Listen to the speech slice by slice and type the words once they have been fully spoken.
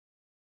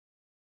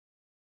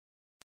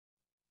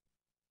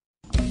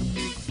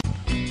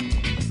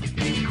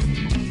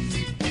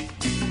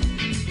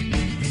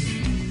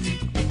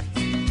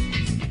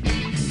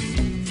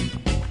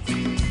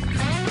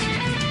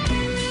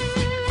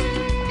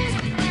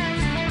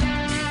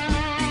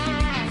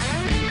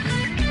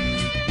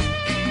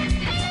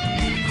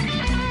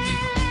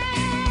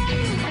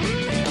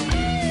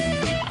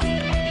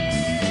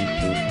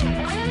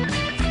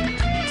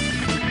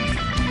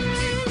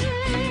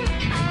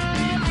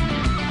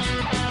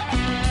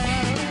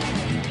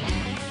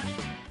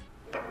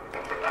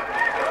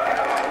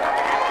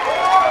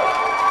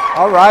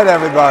All right,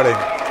 everybody.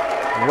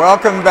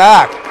 Welcome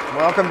back.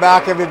 Welcome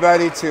back,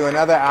 everybody, to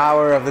another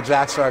hour of the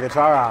Jack Starr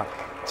Guitar Hour.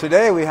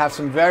 Today we have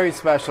some very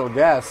special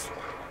guests,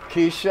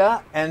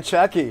 Keisha and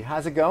Chucky.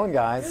 How's it going,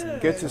 guys?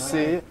 Good to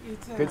see you.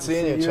 Good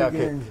seeing you, Chucky.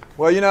 Again.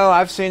 Well, you know,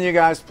 I've seen you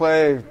guys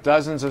play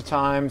dozens of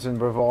times in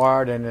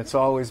Brevard, and it's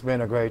always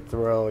been a great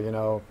thrill, you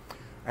know.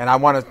 And I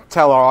want to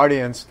tell our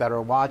audience that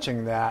are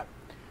watching that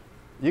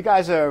you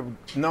guys are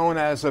known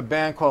as a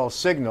band called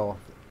Sygnal.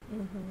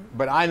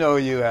 But I know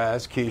you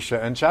as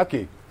Keisha and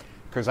Chucky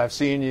because I've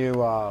seen you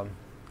a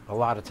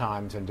lot of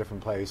times in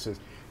different places.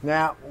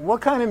 Now,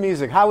 what kind of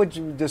music? How would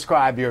you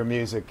describe your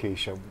music,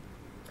 Keisha?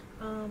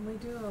 We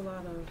do a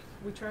lot of,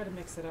 we try to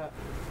mix it up,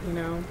 you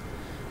know,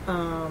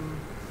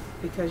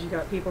 because you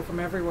got people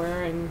from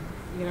everywhere and,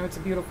 you know, it's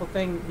a beautiful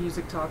thing.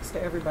 Music talks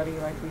to everybody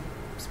like we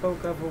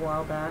spoke of a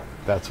while back.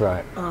 That's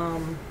right.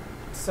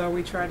 So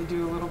we try to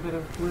do a little bit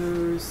of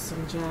blues,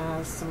 some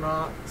jazz, some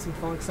rock, some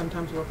funk.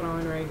 Sometimes we'll throw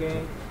in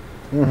reggae.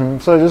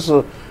 So just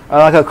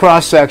like a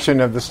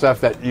cross-section of the stuff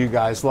that you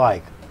guys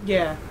like.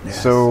 Yeah.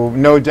 Yes. So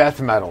no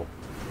death metal.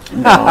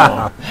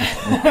 No.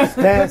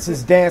 Dance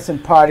is dance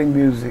and party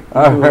music.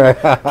 Right.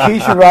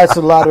 Keisha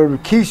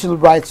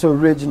writes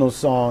original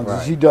songs.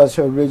 Right. She does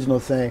her original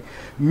thing.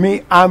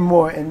 Me, I'm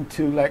more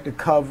into like the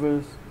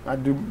covers. I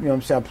do, you know what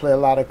I'm saying? I play a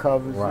lot of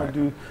covers. Right. I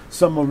do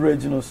some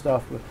original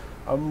stuff, but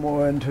I'm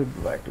more into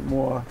like the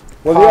more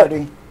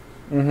party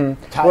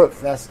type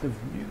festive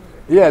music.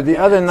 Yeah, the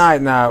other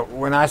night now,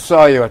 when I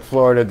saw you at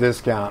Florida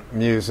Discount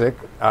Music,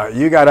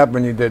 you got up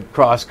and you did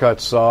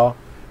Crosscut Saw.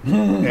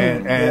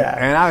 and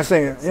I was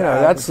thinking, you know,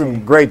 that's a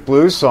great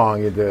blues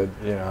song you did,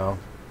 you know.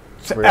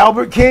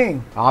 Albert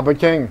King. Albert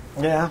King.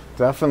 Yeah.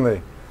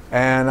 Definitely.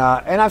 And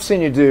I've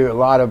seen you do a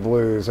lot of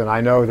blues, and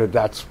I know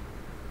that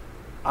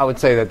I would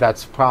say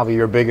that's probably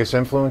your biggest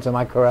influence. Am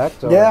I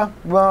correct? Or? Yeah.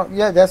 Well,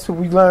 yeah, that's what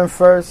we learned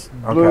first,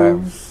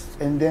 blues,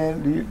 and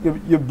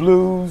then your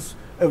blues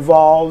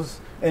evolves.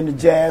 And the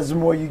jazz, the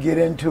more you get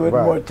into it,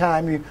 the more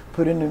time you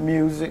put into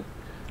music.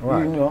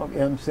 Right. You know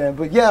what I'm saying?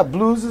 But yeah,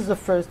 blues is the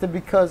first thing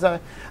because I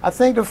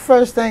think the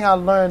first thing I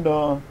learned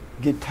on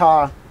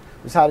guitar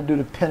was how to do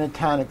the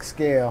pentatonic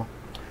scale.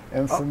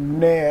 And from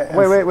there...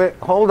 Wait.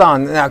 Hold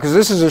on now, because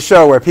this is a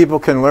show where people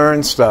can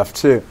learn stuff,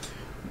 too.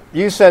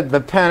 You said the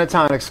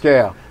pentatonic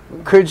scale.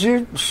 Could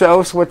you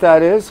show us what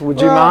that is? Would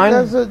you mind?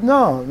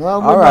 No.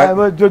 All right.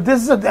 But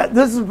this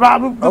is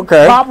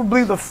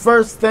probably the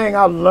first thing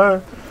I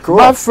learned. Cool.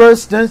 My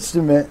first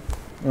instrument,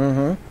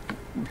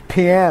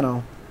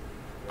 piano.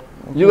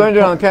 You learned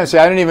it on the piano. See,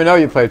 I didn't even know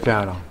you played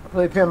piano. I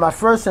played piano. My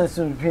first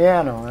instrument was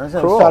piano. I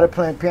started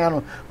playing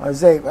piano when I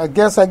was 8. I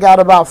guess I got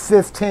about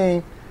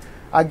 15.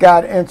 I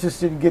got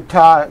interested in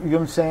guitar, you know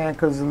what I'm saying,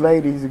 because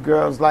the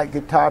girls like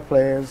guitar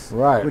players.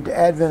 Right. With the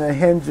advent of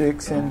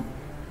Hendrix and...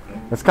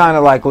 It's kind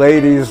of like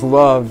ladies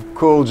love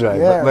Cool J,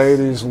 but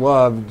ladies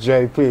love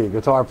JP,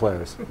 guitar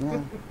players.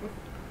 Yeah.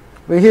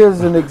 But here's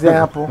an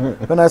example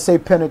when I say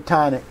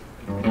pentatonic.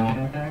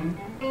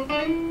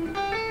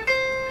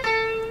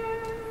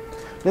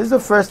 This is the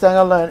first thing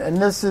I learned, and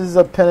this is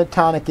a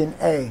pentatonic in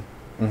A.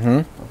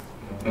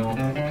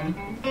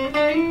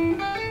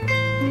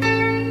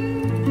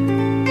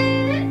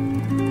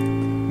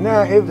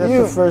 Now, that's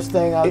the first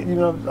thing I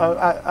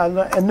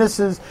learned,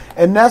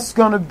 and that's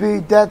going to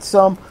be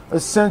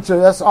essential.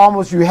 That's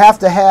almost, you have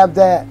to have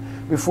that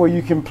before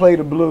you can play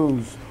the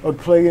blues or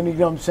play any, you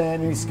know what I'm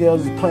saying, any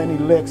scales, play any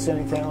licks,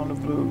 anything on the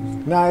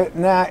blues.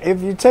 Now,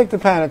 if you take the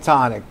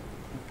pentatonic,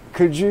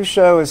 could you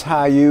show us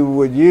how you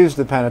would use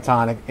the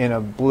pentatonic in a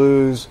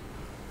blues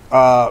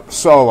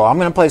solo? I'm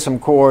going to play some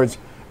chords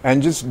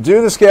and just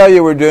do the scale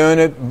you were doing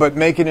it, but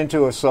make it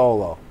into a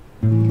solo.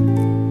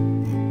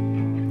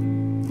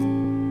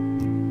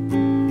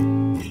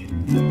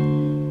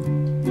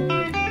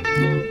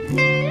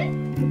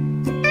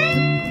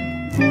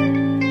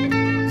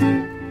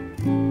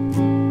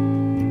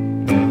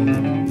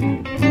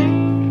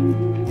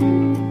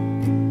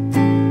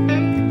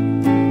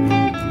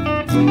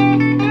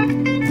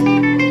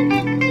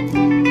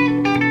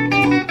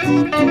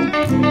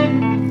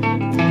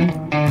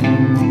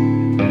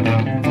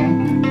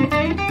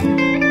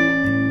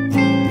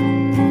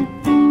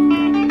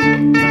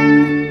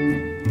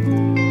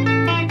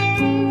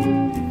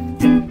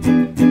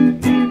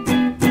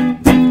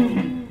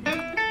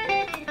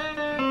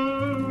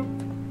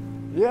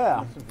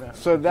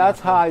 So that's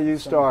how you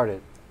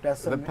started, the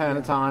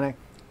pentatonic.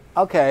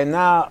 Okay,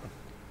 now,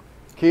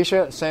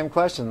 Keisha, same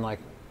question. Like,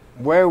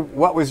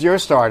 what was your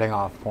starting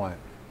off point?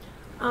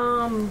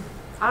 I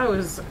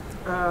was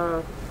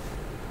about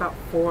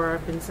 4.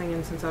 I've been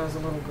singing since I was a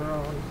little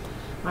girl. And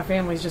my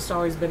family's just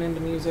always been into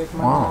music.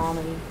 My mom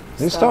and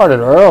you started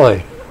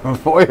early. I'm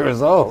 4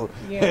 years old.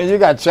 Yeah. You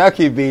got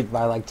Chucky beat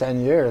by like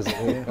 10 years.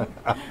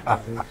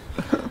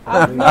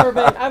 I've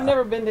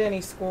never been to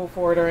any school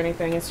for it or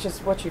anything. It's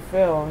just what you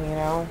feel, you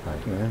know.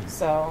 Okay.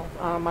 So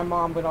my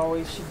mom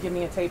she'd give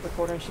me a tape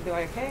recorder and she'd be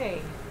like,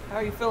 "Hey, how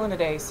are you feeling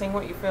today? Sing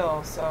what you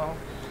feel." So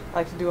I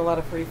like to do a lot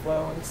of free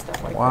flow and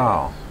stuff like that.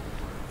 Wow.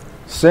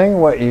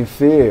 Sing what you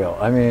feel.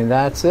 I mean,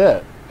 that's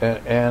it.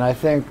 And I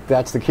think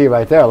that's the key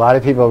right there. A lot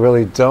of people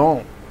really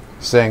don't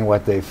sing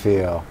what they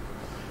feel.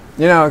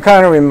 You know, it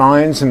kind of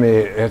reminds me,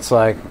 it's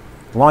like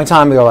a long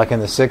time ago, like in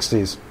the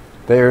 60s,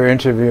 they were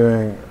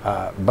interviewing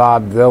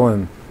Bob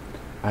Dylan,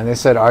 and they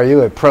said, are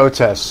you a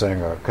protest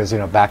singer? Because, you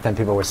know, back then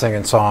people were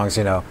singing songs,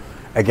 you know,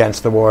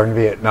 against the war in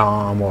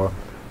Vietnam, or,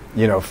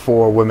 you know,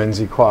 for women's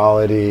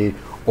equality,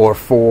 or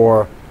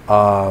for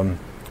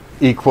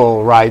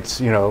equal rights,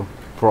 you know,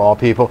 for all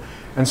people.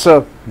 And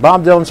so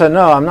Bob Dylan said,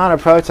 no, I'm not a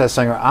protest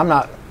singer. I'm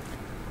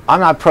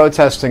not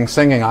protesting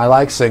singing. I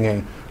like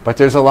singing. But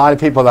there's a lot of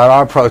people that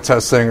are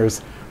protest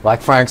singers,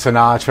 like Frank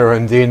Sinatra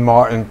and Dean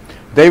Martin.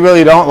 They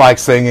really don't like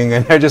singing,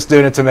 and they're just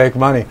doing it to make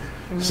money.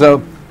 Mm-hmm. So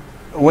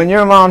when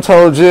your mom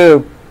told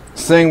you,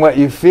 sing what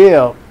you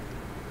feel,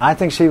 I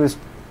think she was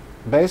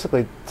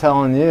basically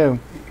telling you,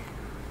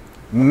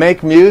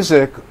 make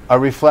music a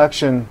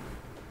reflection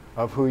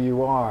of who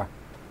you are.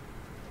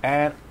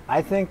 And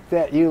I think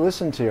that you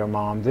listened to your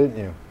mom, didn't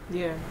you?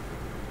 Yeah.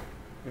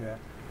 Yeah.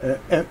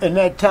 And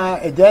at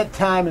that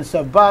time and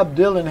stuff, Bob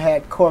Dylan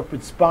had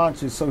corporate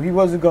sponsors, so he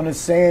wasn't going to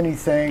say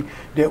anything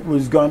that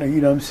was going to,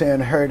 you know what I'm saying,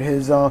 hurt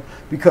his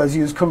because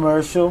he was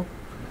commercial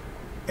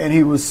and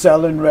he was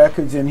selling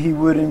records, and he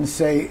wouldn't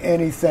say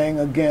anything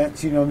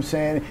against, you know what I'm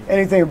saying,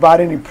 anything about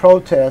any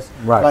protest.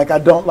 Right. Like, I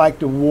don't like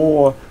the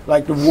war,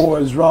 like the war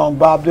is wrong.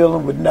 Bob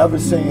Dylan would never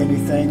say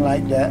anything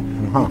like that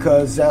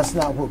because that's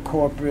not what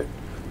corporate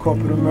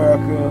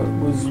America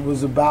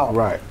was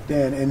about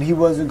then, and he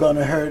wasn't going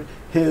to hurt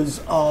his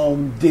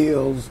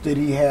deals that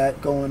he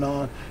had going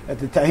on at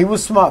the time. He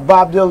was smart.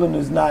 Bob Dylan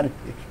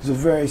he's a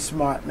very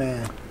smart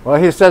man.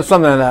 Well, he said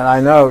something that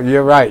I know,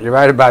 you're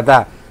right about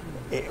that.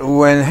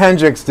 When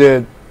Hendrix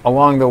did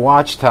Along the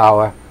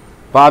Watchtower,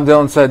 Bob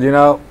Dylan said, you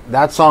know,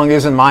 that song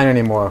isn't mine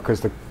anymore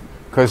because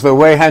the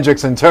way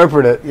Hendrix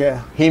interpreted it,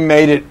 he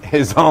made it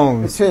his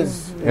own. It's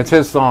his. It's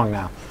his song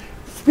now.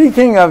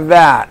 Speaking of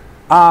that,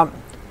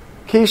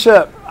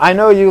 Keisha, I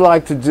know you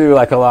like to do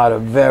like a lot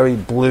of very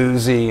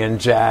bluesy and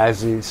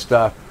jazzy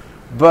stuff,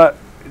 but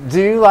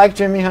do you like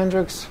Jimi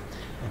Hendrix?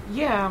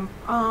 Yeah.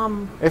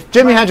 If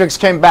Jimi Hendrix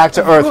came back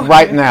to Earth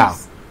right now,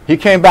 he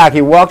came back,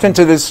 he walked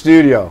into this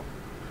studio,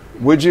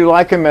 would you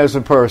like him as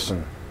a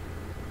person?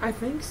 I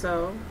think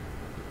so.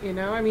 You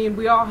know, I mean,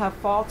 we all have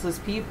faults as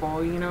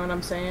people, you know what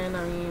I'm saying?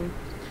 I mean,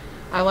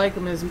 I like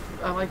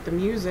the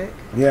music.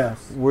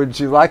 Yes. Would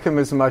you like him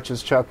as much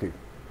as Chucky?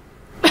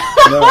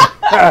 No.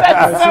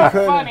 That's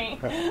so funny.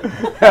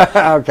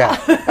 Okay.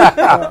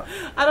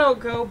 I don't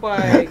go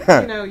by,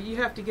 you know, you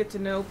have to get to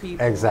know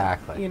people.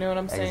 Exactly. You know what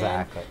I'm saying?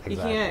 Exactly. You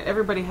can't,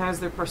 everybody has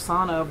their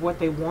persona of what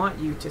they want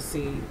you to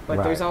see,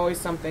 but there's always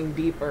something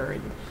deeper,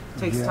 and it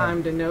takes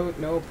time to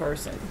know a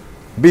person.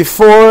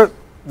 Before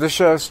the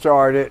show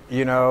started,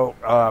 you know,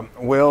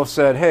 Will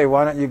said, hey,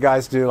 why don't you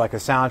guys do like a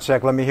sound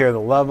check? Let me hear the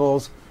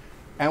levels.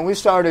 And we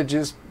started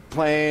just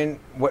playing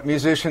what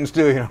musicians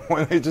do, you know,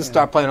 when they just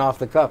start playing off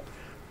the cuff.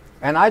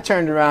 And I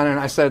turned around and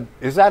I said,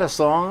 is that a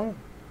song?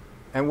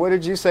 And what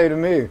did you say to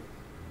me?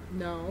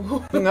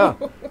 No.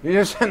 No. You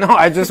just said, no,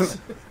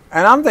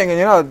 and I'm thinking,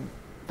 you know,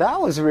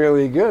 that was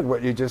really good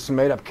what you just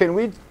made up. Can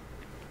we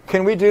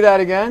do that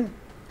again?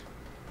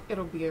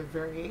 It'll be a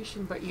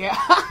variation, but yeah.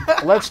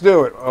 Let's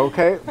do it,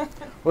 okay?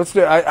 Let's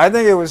do it. I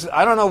think it was,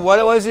 I don't know what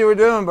it was you were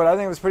doing, but I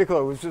think it was pretty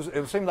cool.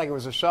 It seemed like it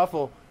was a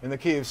shuffle in the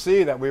key of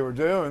C that we were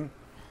doing,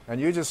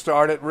 and you just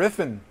started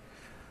riffing.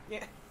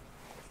 Yeah.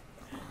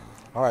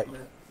 All right.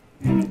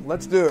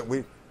 Let's do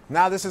it.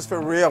 Now this is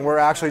for real. We're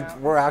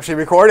actually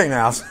recording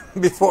now.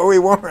 Before we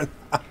weren't.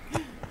 All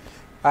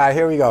right,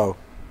 here we go.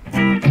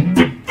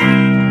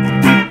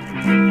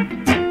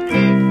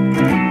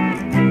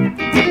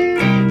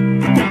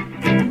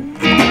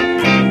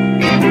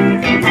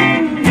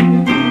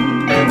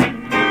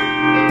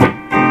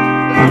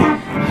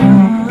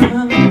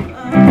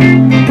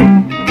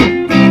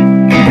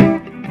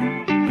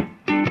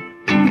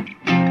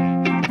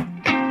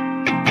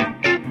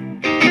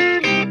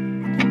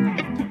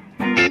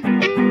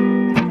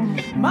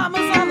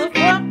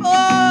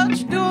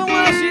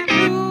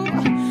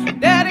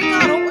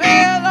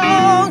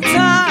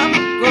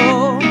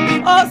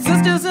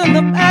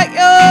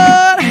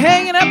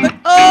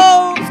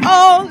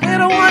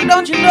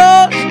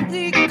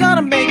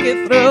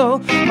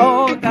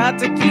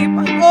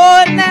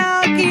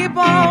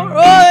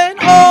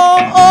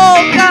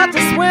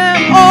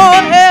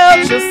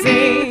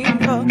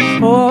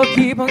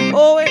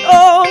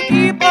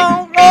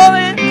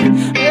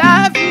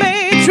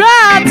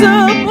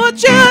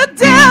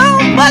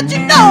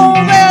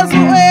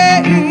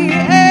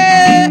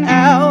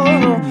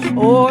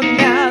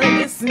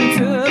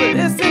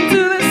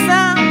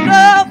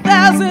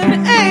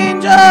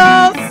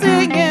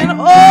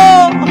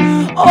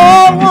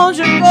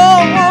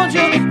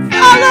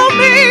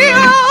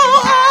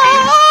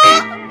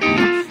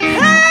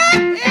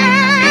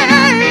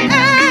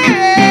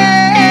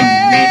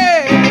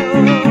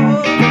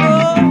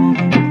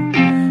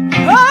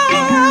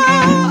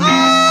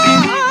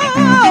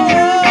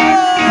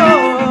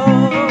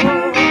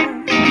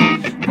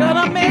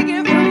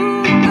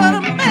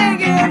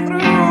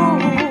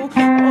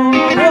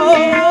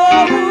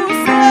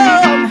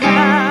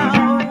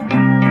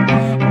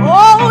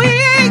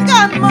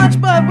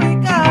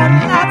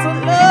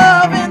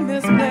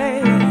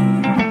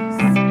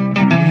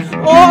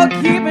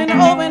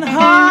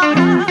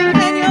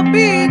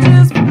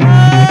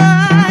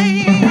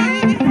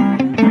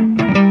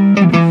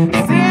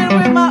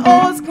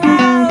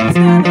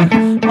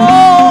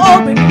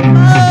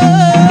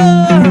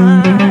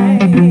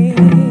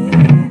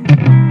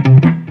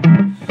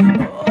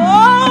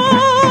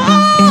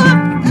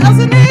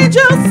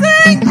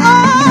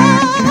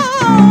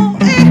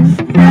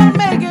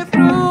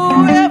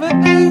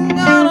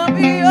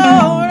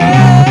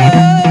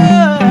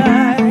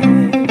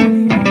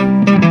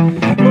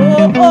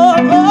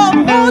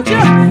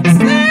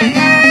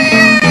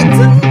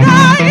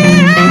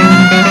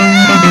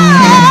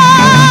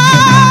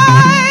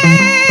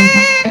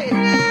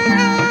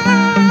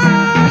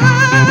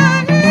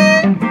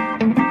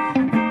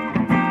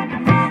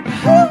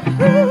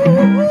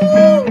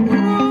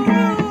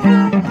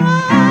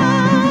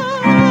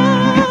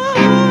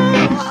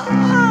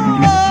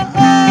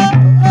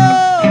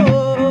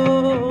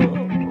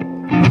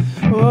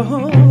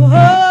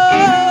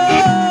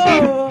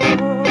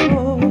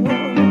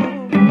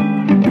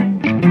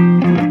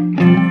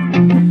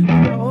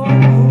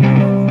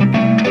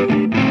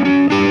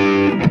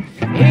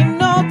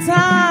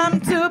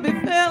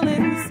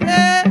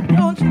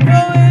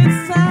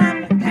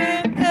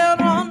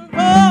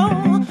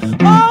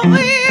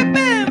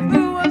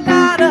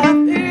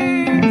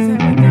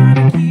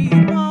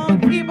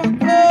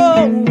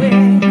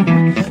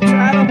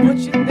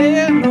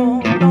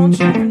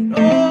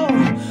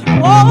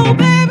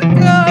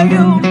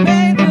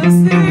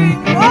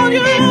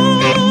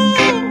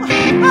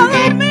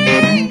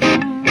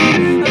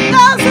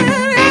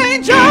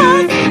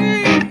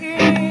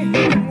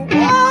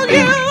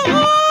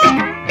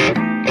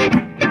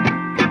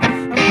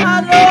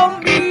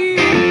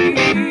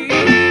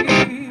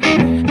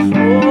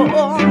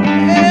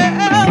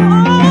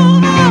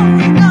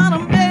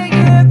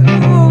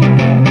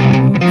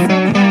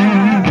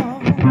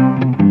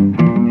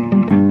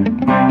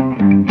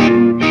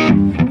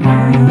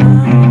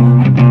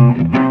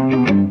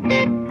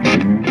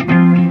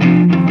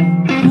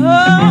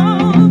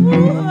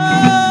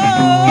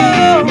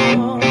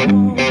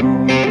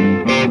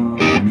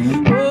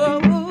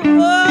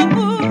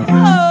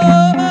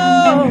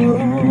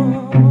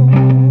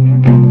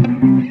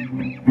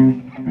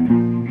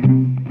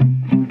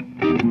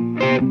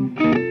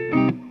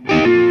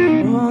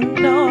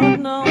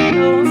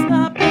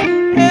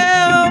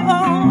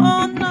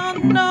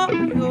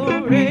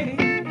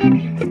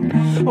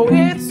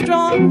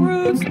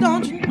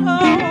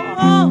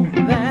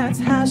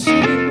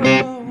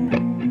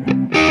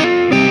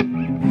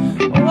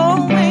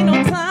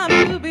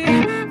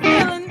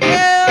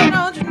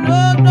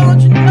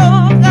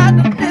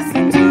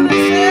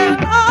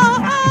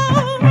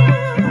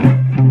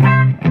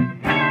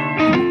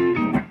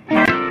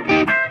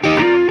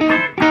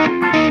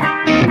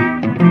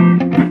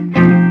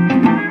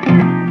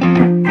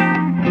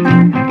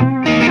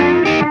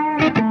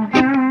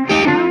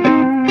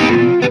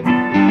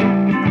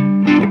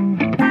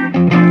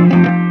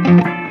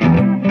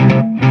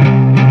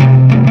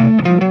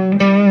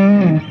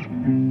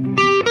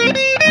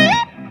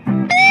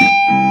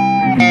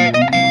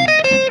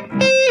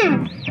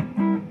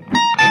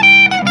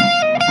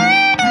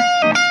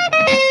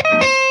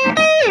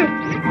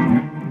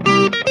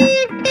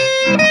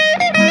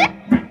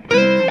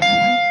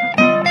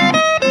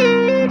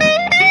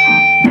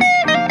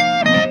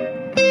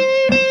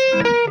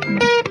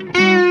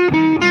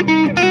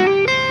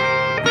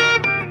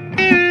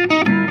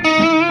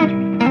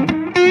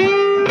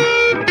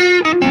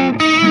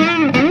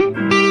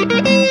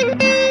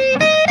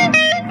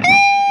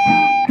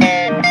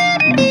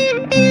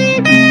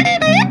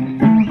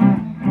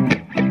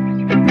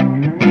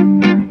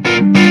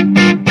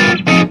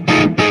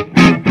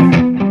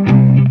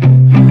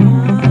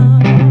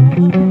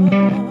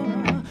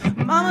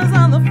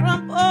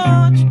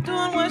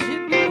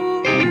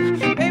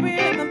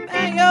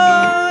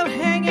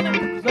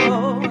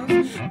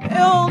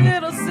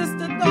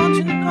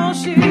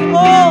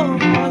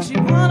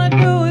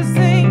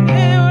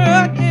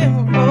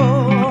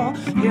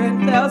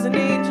 1,000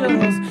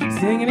 angels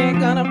singing it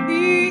gonna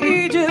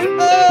be just fine.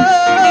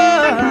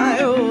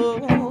 Oh,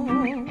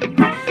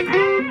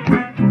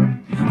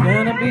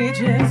 gonna be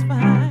just fine.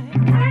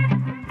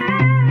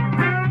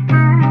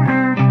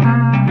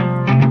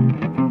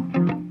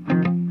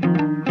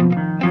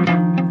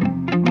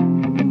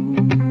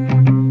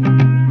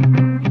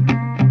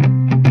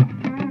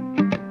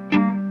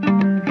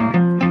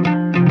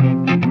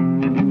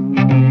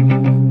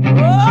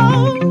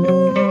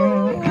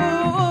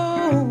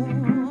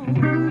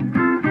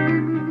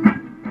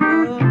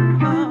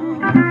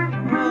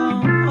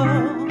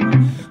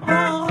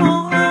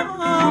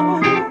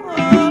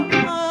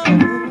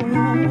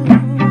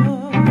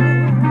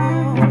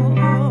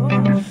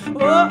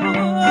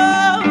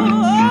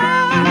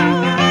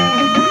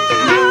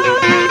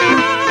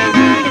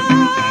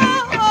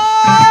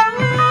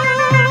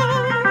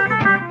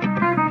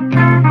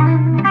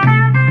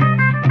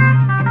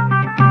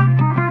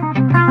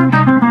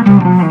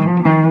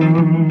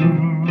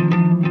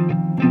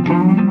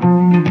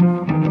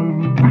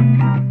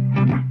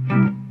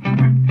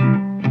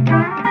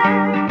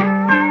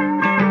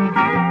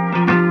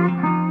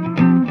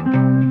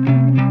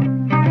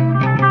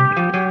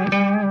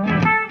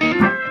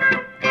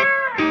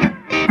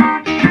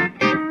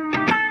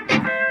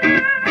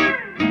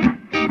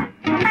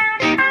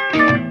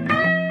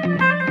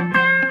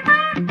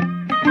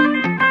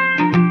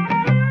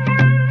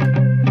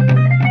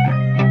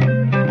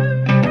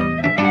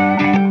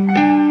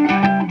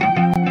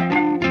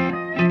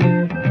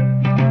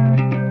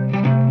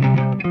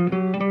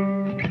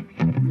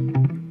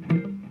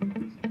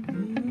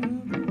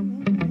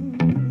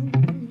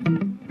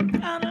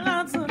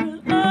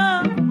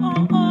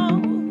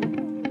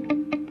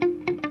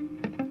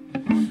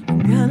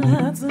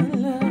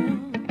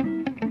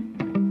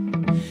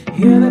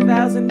 Hear the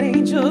 1,000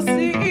 angels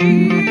sing.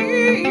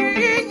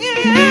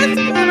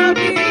 It's gonna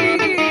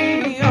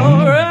be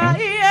alright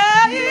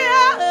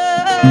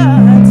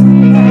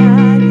tonight.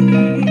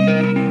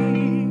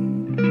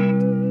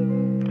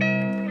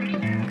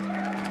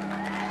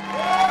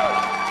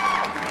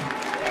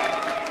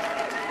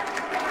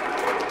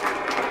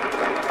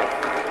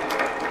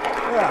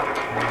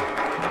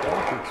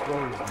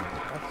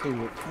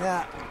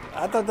 Yeah,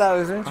 I thought that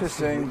was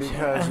interesting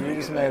because you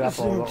just made up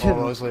all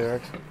those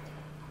lyrics.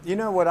 You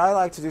know what I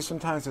like to do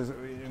sometimes is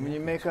when you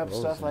make up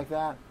stuff like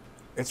that,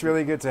 it's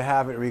really good to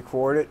have it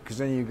recorded because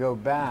then you go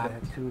back,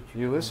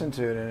 you listen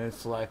to it, and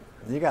it's like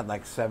you got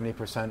like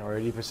 70% or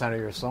 80% of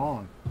your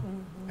song,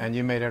 and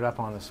you made it up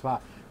on the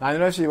spot. Now I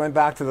noticed you went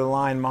back to the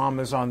line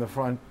 "Mama's on the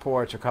front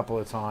porch" a couple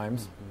of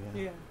times.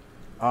 Yeah.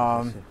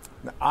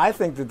 I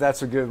think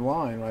that's a good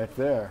line right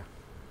there.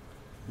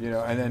 You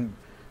know, and then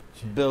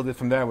build it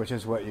from there, which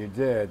is what you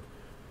did.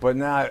 But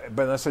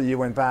let's say you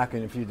went back,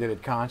 and if you did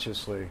it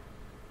consciously,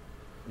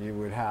 you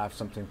would have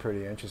something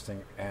pretty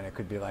interesting, and it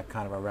could be like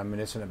kind of a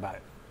reminiscent about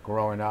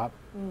growing up.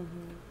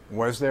 Mm-hmm.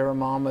 Was there a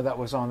mama that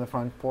was on the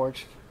front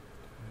porch?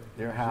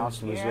 Your house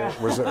there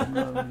was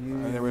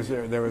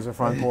there was a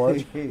front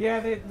porch. Yeah,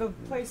 the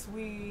place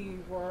we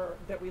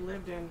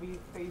lived in,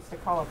 they used to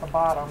call it the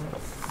bottom,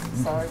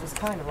 so it was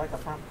kind of like a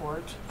front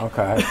porch.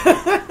 Okay.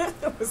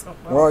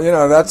 Well, you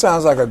know that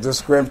sounds like a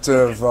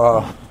descriptive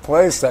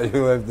place that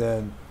you lived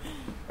in.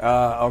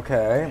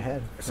 Okay,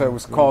 so it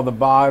was called the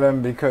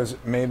bottom because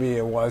maybe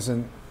it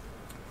wasn't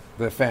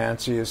the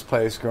fanciest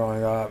place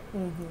growing up.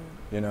 Mm-hmm.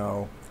 You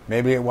know,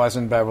 maybe it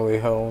wasn't Beverly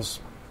Hills.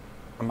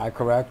 Am I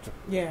correct?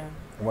 Yeah.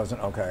 It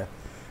wasn't? Okay.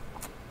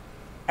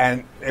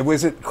 And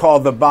was it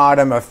called the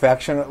bottom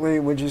affectionately,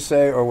 would you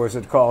say, or was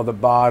it called the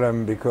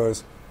bottom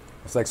because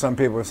it's like some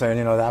people are saying,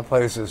 you know, that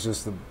place is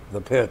just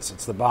the pits,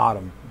 it's the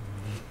bottom.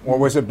 Mm-hmm. Or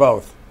was it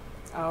both?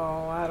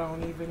 Oh, I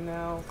don't even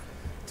know.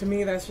 To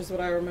me, that's just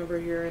what I remember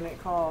hearing it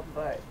called,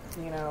 but,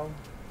 you know,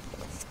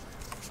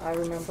 I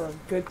remember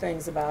good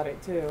things about it,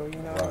 too, you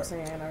know what I'm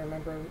saying? I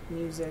remember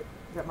music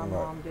that my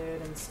mom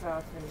did and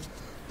stuff, and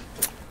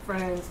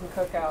friends and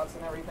cookouts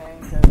and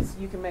everything, because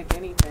you can make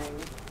anything.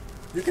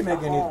 You can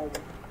make anything.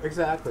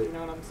 Exactly. You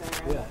know what I'm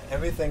saying? Yeah,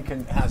 everything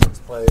has its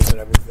place and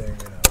everything,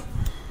 you know.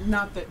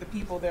 Not that the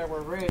people there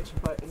were rich,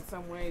 but in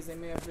some ways they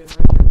may have been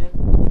richer than rich.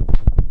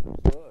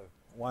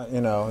 Why,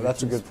 you know,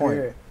 that's a good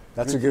point.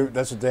 That's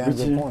a damn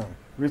good point.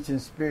 Rich in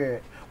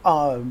spirit.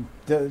 But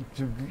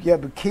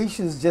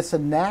Keisha's just a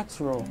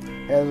natural,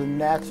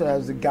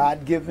 has a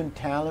God-given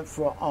talent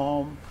for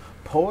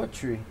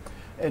poetry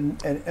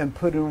and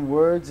putting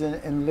words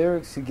and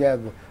lyrics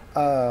together.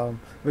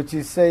 But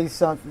you said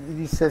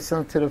something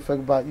to the effect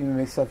about you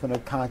make something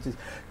unconscious.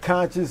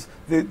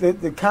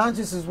 The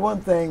conscious is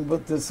one thing,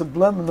 but the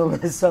subliminal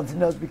is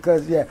something else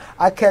because,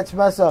 I catch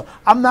myself.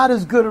 I'm not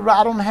as good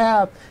I don't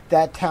have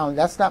that talent.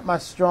 That's not my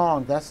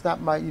strong. That's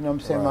not my,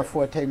 my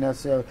forte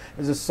necessarily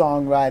is a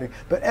songwriting.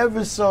 But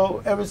ever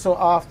so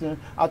often,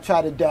 I'll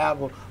try to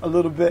dabble a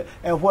little bit.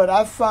 And what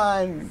I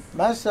find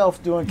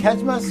myself doing,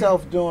 catch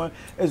myself doing,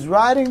 is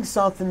writing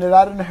something that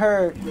I done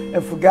heard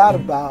and forgot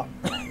about.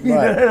 You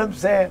know what I'm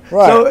saying?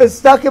 Right. So it's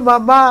stuck in my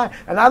mind,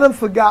 and I done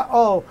forgot.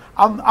 Oh,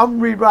 I'm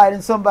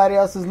rewriting somebody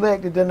else's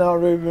lick that done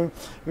already been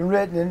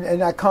written,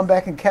 and I come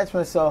back and catch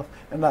myself,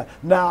 and like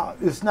now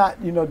it's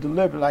not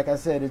deliberate. Like I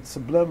said, it's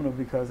subliminal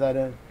because I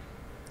done.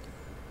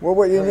 Well,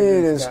 what you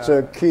need is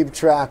to keep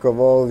track of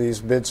all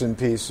these bits and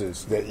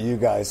pieces that you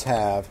guys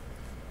have,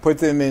 put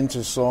them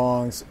into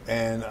songs,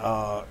 and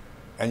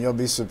you'll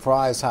be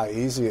surprised how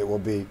easy it will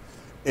be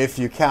if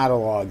you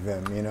catalog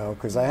them,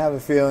 because I have a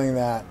feeling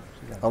that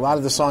a lot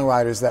of the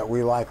songwriters that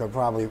we like are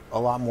probably a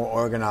lot more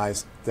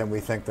organized than we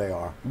think they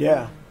are.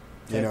 Yeah.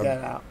 Check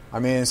that out. I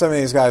mean, some of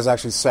these guys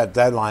actually set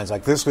deadlines,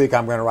 like this week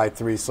I'm going to write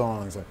 3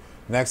 songs, or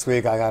next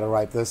week I got to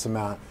write this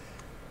amount.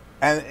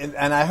 And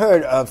I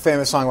heard a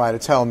famous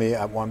songwriter tell me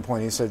at one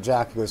point, he said,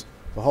 Jack, he goes,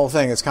 the whole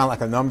thing is kind of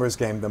like a numbers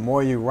game. The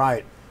more you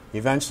write,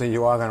 eventually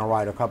you are going to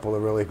write a couple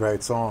of really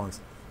great songs,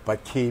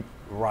 but keep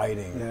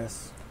writing.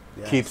 Yes.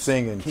 Keep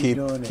singing, keep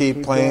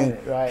playing, doing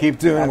it, right. keep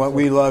doing what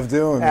we love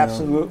doing.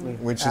 Absolutely.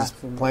 Which is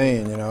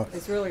playing,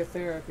 It's really a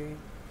therapy.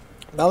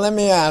 Now let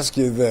me ask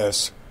you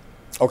this.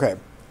 Okay,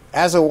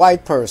 as a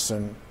white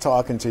person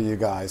talking to you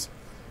guys,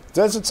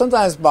 does it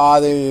sometimes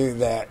bother you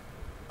that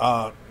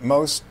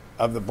most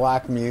of the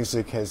black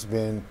music has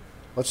been,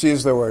 let's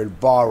use the word,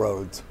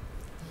 borrowed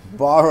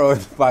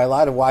by a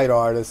lot of white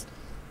artists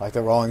like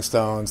the Rolling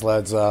Stones,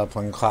 Led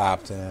Zeppelin,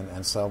 Clapton,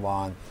 and so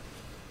on.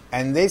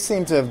 And they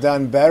seem to have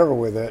done better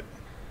with it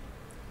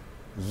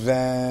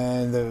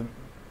than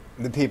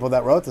the people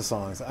that wrote the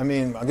songs. I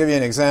mean, I'll give you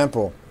an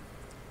example.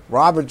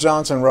 Robert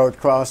Johnson wrote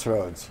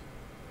Crossroads.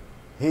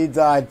 He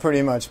died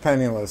pretty much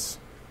penniless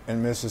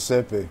in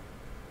Mississippi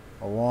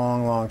a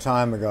long, long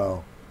time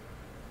ago.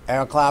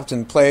 Eric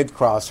Clapton played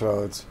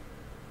Crossroads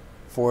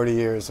 40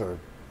 years or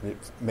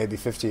maybe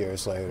 50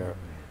 years later.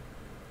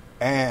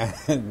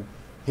 And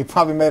he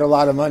probably made a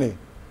lot of money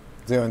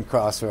doing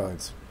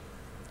Crossroads.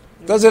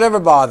 Does it ever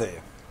bother you?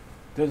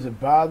 Does it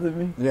bother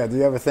me? Yeah, do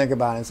you ever think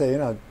about it and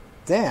say,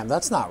 damn,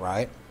 that's not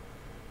right?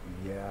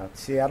 Yeah,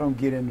 see, I don't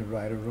get into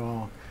right or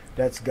wrong.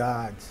 That's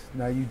God's.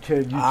 Now you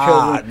tread.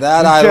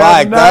 That I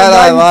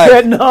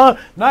like.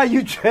 Now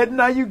you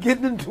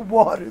getting into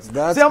waters.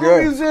 That's see, I'm good.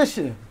 a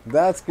musician.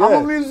 That's good.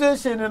 I'm a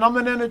musician and I'm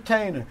an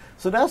entertainer.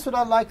 So that's what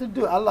I like to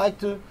do. I like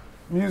to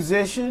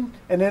musician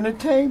and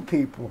entertain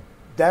people.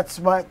 That's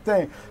my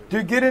thing.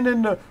 To getting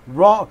into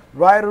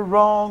right or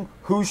wrong,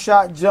 who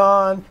shot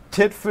John,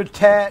 tit for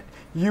tat,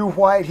 you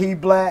white, he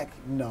black.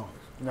 No.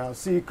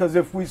 See, because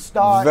if we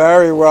start,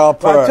 very well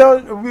put. I tell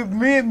you,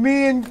 me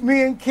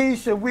and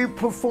Keisha, we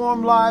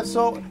perform live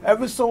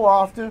ever so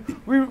often.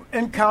 We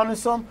encounter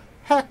some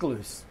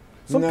hecklers.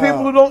 Some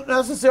people who don't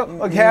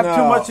necessarily have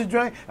too much to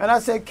drink. And I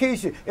said,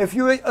 Keisha, if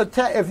you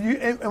attack,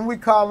 and we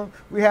call them,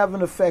 we have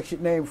an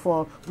affectionate name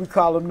for them. We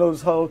call them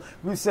those hoes.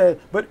 We said,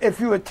 but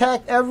if you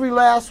attack every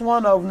last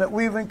one of them that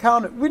we've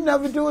encountered, we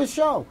never do a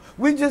show.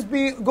 We just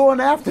be going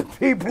after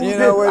people. You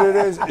know what it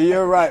is?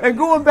 You're right. And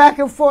going back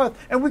and forth.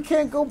 And we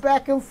can't go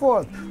back and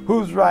forth.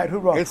 Who's right,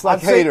 who's wrong? It's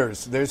like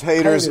haters. There's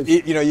haters.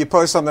 You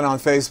post something on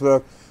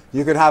Facebook,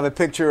 you could have a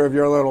picture of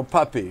your little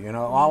puppy.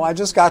 Oh, I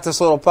just got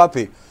this little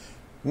puppy.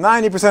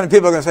 90% of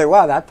people are going to say,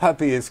 wow, that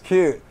puppy is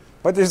cute.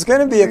 But there's going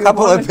to be a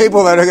couple of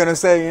people that are going to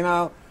say,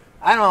 I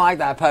don't like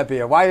that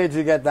puppy. Or why did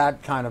you get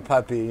that kind of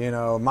puppy?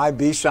 My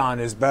Bichon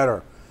is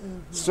better. Mm-hmm.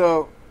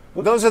 So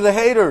those are the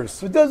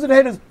haters.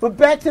 But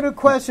back to the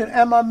question,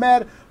 am I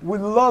mad? We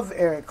love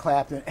Eric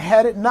Clapton.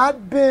 Had it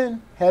not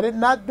been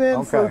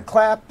for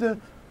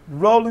Clapton,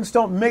 Rolling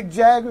Stone, Mick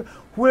Jagger,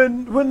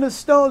 when the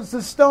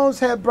Stones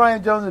had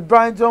Brian Jones, and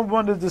Brian Jones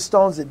one of the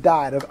Stones that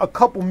died, a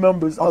couple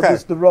members of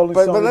the Rolling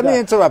Stones. But let me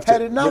interrupt you.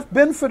 Had it not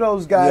been for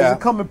those guys to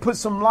come and put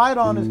some light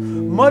on us,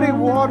 Muddy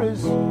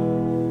Waters.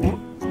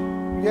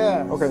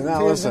 Yeah. Okay, now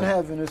Tears listen. in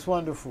Heaven. It's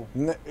wonderful.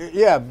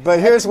 Yeah, but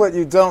here's what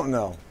you don't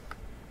know.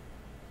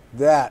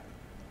 That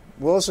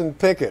Wilson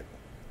Pickett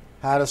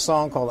had a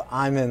song called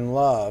I'm in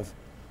Love,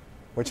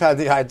 which had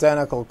the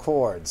identical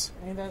chords.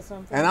 Ain't that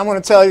something? And I'm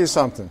going to tell you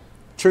something.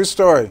 True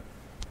story.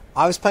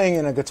 I was playing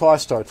in a guitar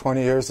store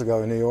 20 years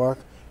ago in New York,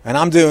 and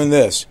I'm doing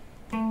this.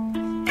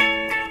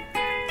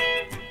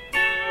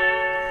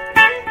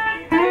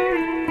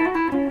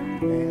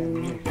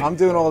 I'm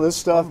doing all this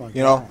stuff, And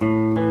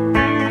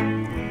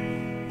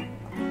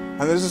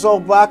there's this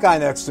old black guy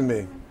next to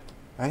me,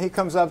 and he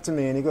comes up to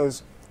me and he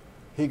goes,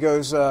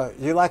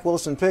 you like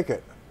Wilson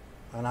Pickett?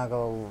 And I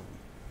go,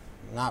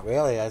 not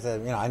really. I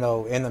said, I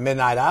know In the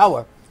Midnight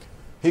Hour.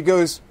 He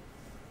goes,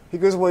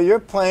 well, you're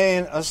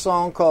playing a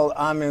song called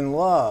I'm in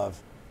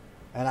Love.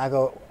 And I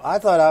go, I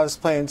thought I was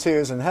playing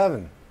Tears in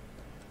Heaven.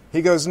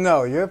 He goes,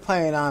 no, you're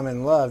playing I'm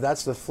in Love.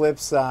 That's the flip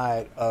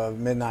side of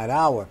Midnight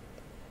Hour.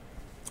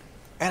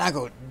 And I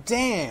go,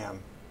 damn.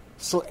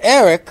 So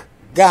Eric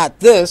got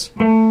this.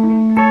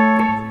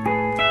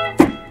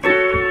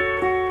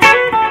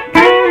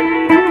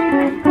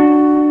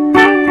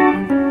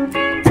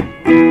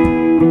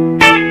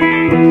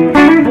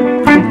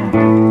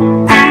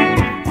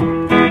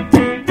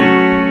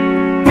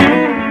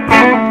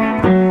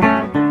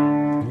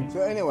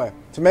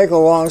 To make a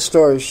long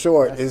story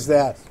short, is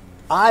that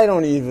I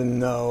don't even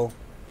know.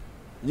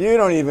 You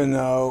don't even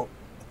know.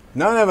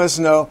 None of us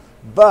know.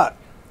 But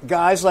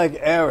guys like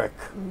Eric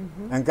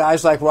and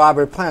guys like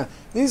Robert Plant,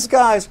 these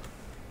guys,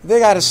 they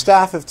got a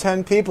staff of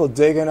 10 people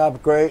digging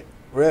up great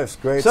riffs,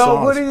 great songs.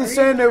 So what are you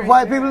saying that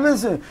white people,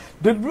 listen,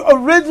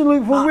 originally,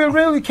 when we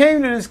really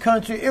came to this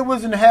country, it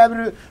was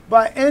inhabited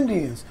by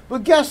Indians.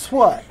 But guess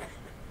what?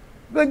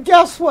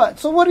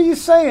 So what are you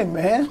saying,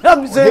 man?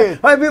 I'm saying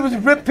white people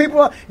rip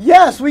people off.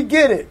 Yes, we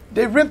get it.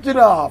 They ripped it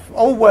off.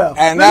 Oh, well.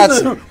 And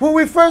listen, when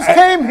we first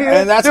came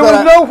here, there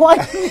were no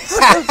white people.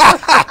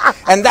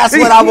 And that's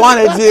what I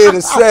wanted you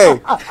to say.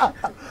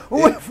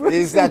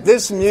 Is that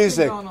this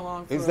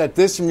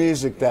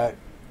music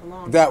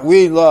that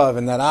we love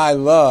and that I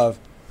love,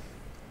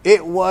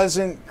 it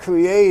wasn't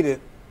created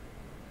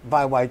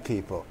by white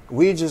people.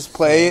 We just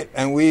play it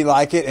and we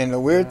like it. And the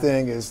weird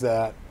thing is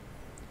that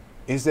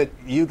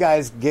you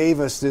guys gave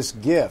us this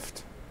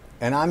gift.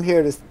 And I'm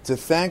here to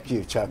thank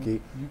you,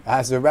 Chucky,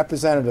 as the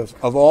representative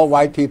of all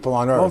white people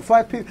on earth.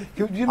 White people.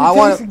 I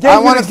want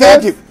to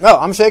thank you. No,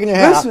 I'm shaking your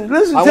hand.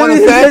 Listen, I want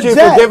to thank you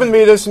for giving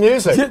me this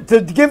music.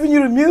 Giving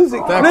you the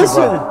music. Thank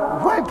listen, you,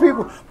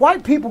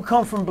 white people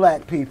come from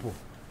black people.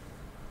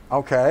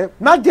 Okay.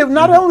 Not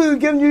only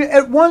giving you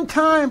at one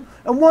time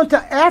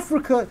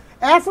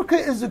Africa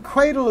is the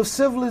cradle of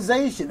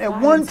civilization.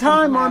 At one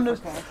time on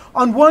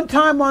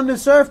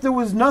this earth there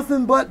was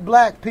nothing but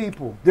black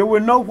people. There were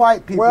no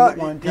white people at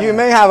one time. You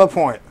may have a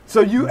point.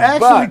 So you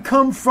actually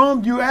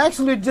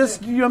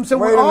just, you know what I'm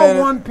saying, we're all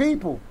one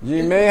people.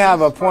 You may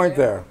have a point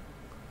there.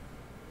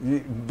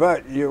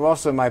 But you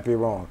also might be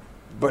wrong.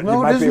 But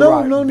you might be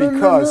right.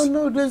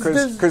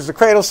 Because the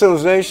cradle of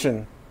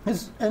civilization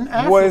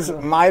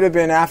might have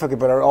been Africa,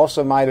 but it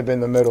also might have been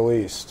the Middle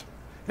East.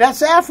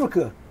 That's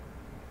Africa.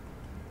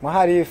 Well,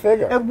 how do you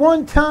figure? At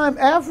one time,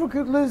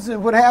 Africa,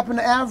 listen, what happened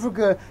to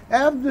Africa,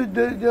 after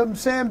I'm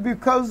saying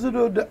because of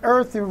the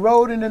earth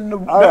eroding and the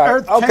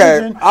earth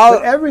changing,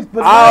 but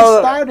that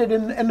started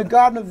in the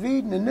Garden of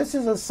Eden, and this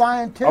is a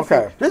scientific.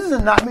 Okay. This is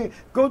not me.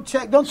 Go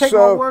check. Don't take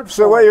my word for it.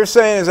 So what you're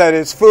saying is that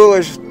it's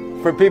foolish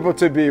for people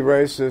to be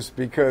racist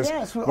because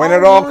when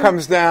it all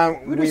comes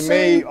down, we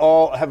may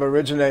all have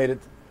originated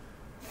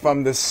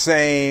from the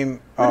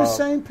same. We're the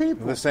same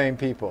people. The same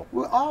people.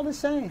 We're all the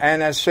same.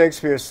 And as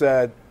Shakespeare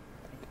said,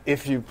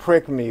 if you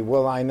prick me,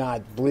 will I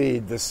not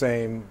bleed the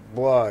same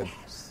blood?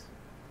 Yes.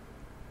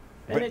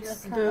 And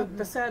it's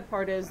the sad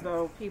part is,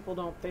 though, people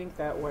don't think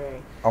that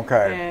way.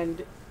 Okay.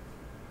 And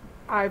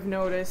I've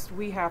noticed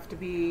we have to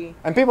be...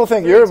 And people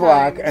think you're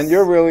black, and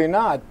you're really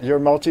not. You're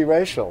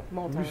multiracial.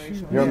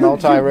 You're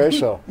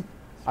multiracial.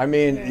 I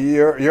mean,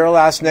 your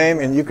last name,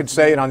 and you could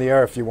say it on the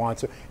air if you want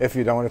to. If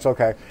you don't, it's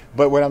okay.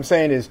 But what I'm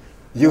saying is,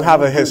 you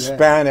have a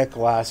Hispanic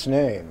last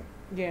name.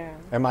 Yeah.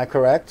 Am I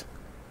correct?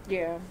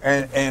 Yeah.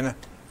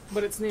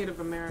 But it's Native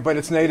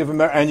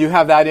American. And you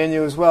have that in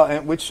you as well,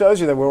 and which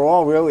shows you that we're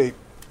all really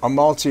a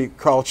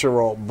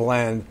multicultural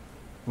blend,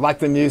 like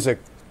the music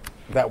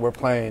that we're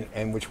playing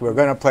and which we're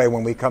going to play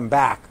when we come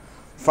back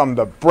from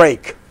the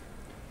break.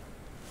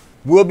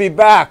 We'll be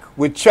back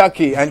with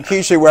Chucky and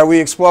Keisha, where we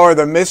explore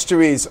the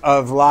mysteries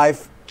of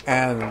life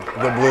and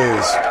the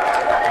blues.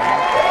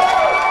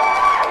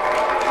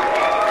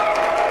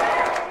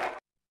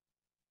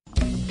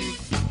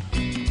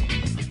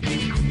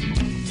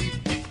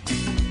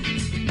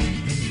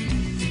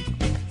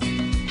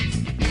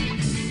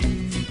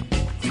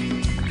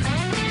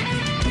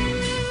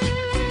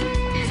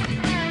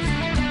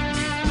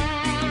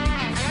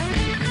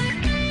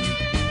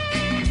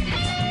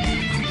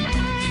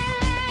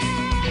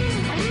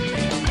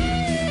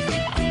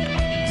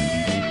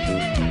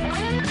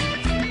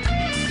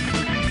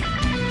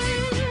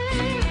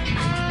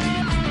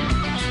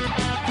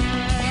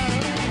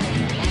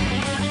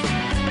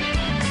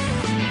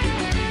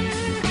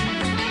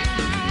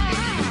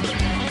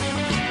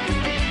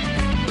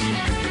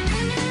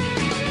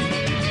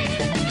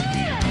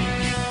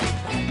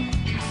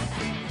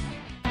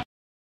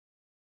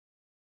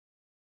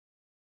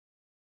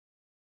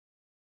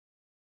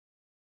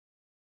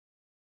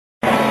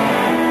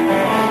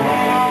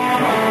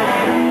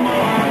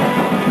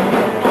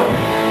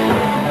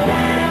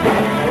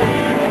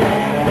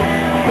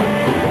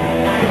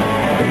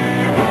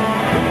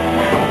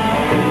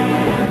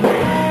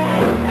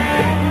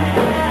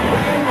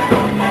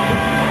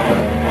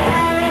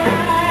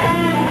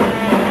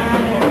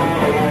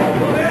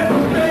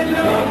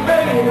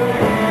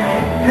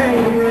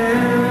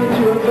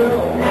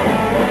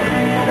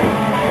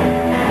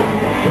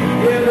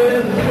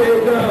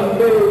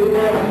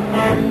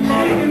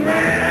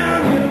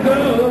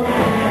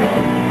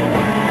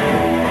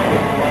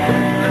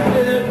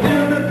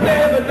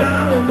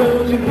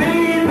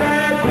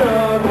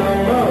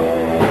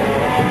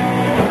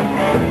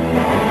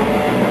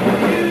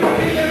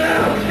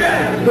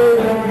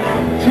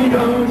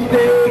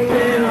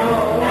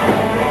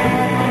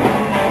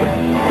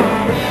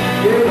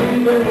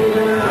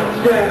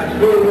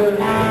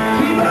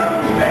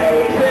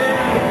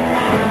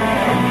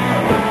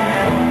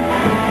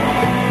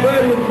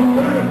 But if you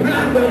want to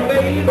block the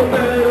baby,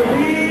 better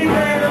be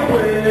there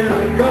when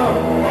I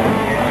go.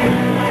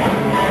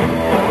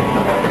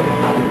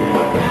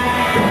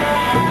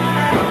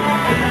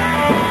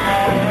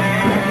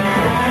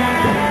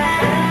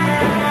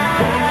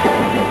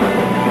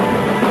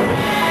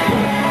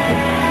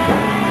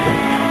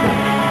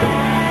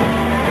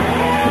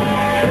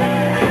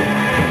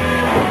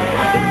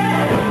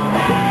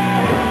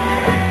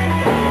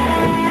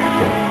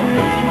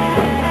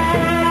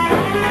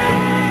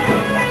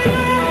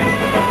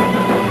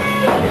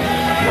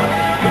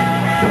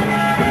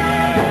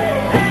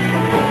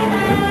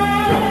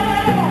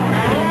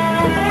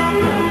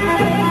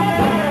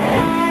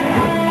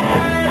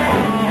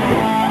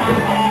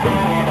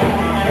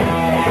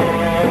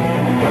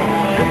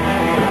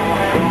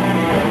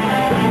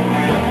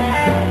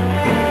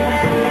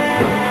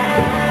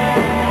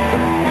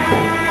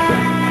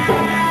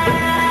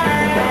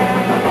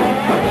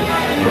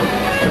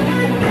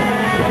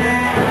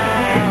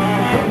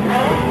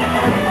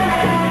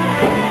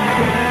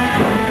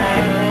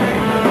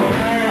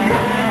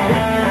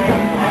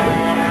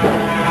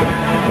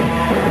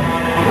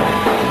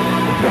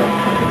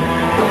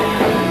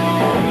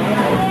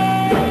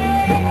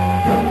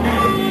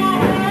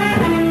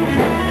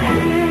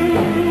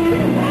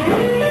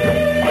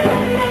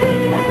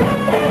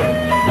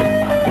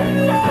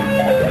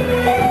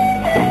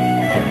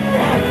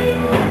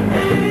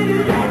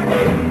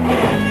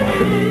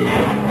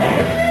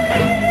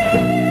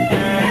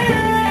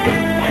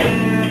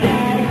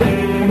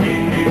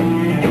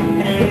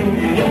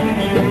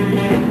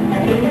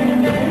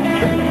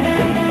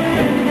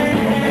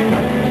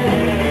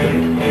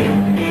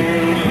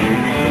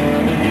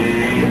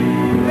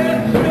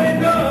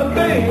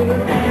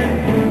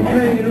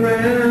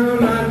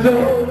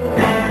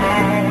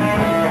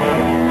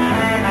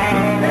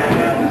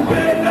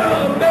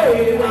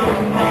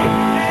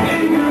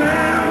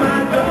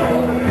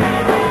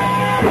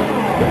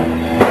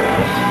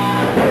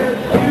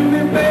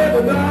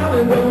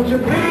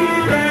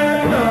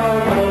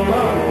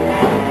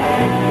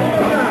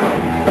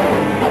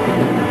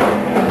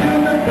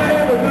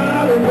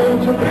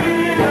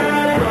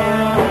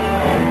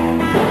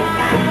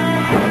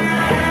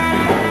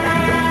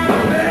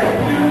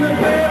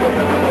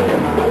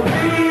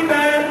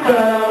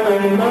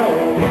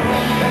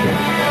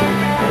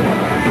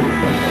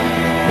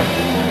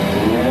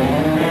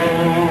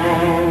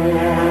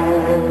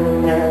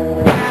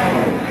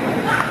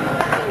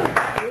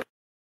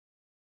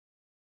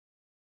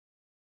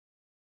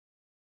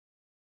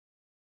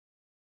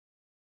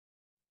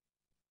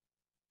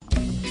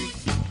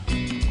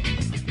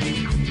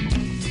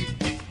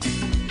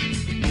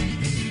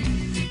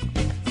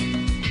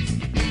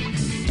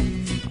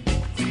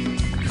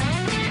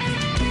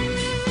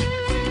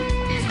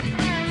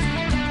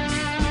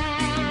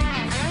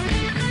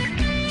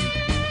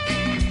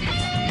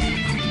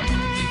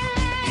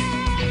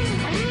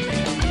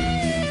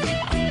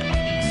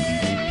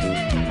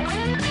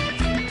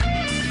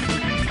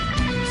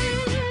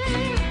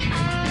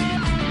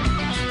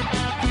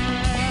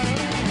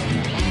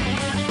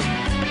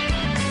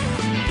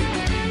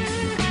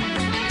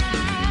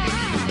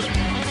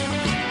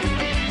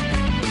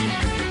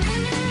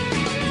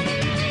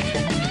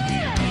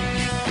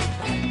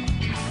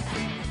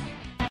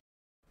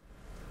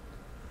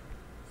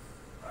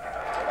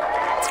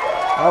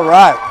 All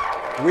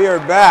right, we are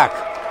back,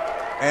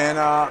 and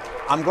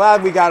I'm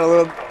glad we got a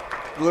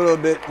little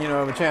bit,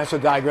 of a chance to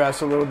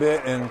digress a little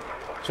bit. And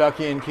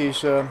Chucky and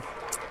Keisha,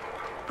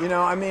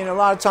 I mean, a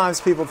lot of times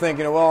people think,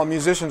 well,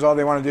 musicians, all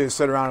they want to do is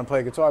sit around and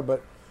play guitar,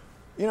 but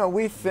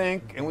we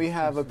think and we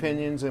have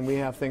opinions and we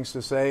have things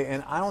to say,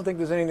 and I don't think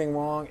there's anything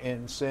wrong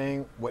in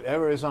saying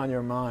whatever is on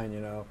your mind,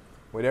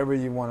 whatever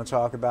you want to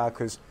talk about,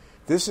 because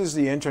this is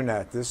the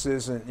internet. This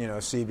isn't,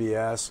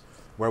 CBS,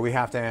 where we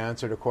have to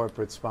answer to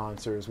corporate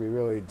sponsors. We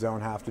really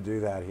don't have to do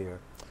that here.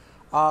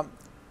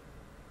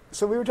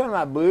 So we were talking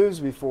about blues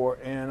before,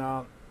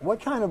 and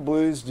what kind of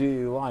blues do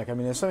you like? I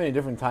mean, there's so many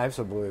different types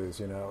of blues,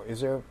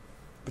 Is there a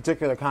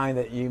particular kind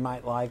that you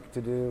might like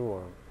to do,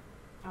 or?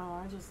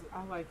 Oh,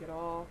 I like it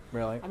all.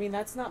 Really? I mean,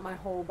 that's not my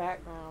whole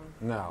background.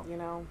 No.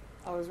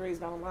 I was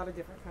raised on a lot of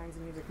different kinds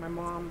of music. My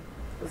mom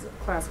was a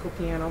classical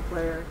piano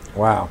player.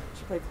 Wow.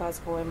 She played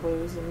classical and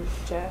blues and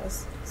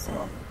jazz.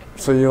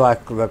 So you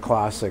like the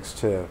classics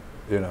too,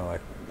 like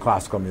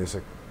classical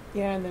music?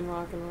 Yeah, and then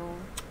rock and roll.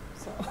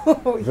 So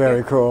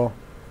Very cool.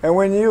 And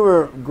when you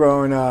were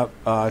growing up,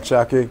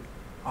 Chucky,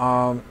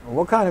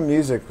 what kind of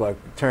music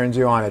turned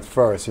you on at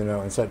first,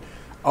 and said,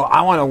 oh,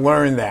 I want to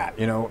learn that,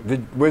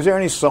 was there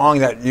any song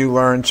that you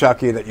learned,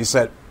 Chucky, that you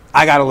said,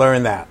 I got to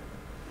learn that?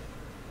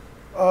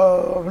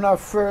 When I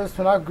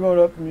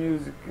grew up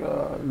music,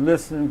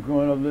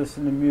 growing up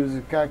listening to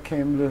music, I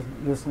came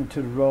listening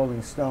to the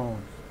Rolling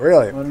Stones.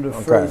 Really? One of the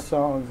first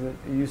songs that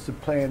I used to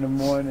play in the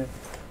morning.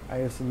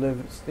 I used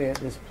to stay at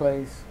this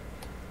place,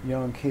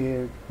 young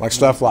kid. Like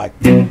stuff like?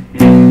 The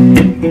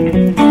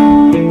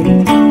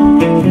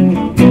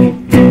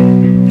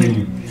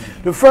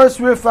first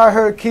riff I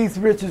heard Keith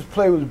Richards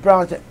play was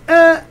Brown Sugar.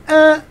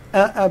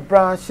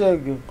 Brown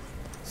Sugar.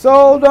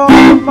 Sold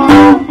on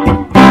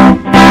my...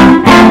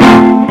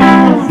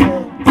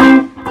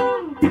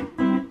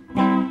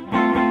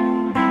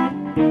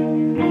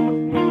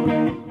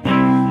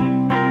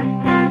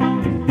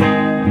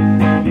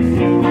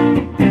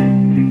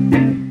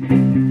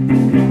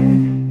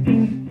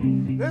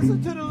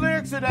 Listen to the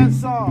lyrics of that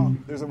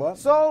song. There's a what?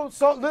 So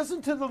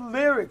listen to the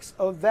lyrics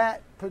of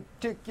that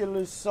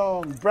particular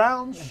song,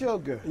 Brown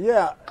Sugar.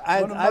 Yeah,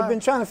 I've been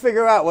trying to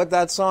figure out what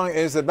that song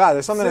is about.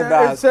 There's something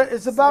about...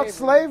 It's about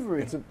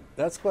slavery.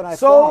 That's what I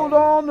Sold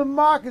thought. on the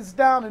markets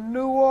down in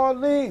New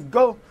Orleans.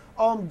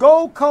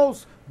 Gold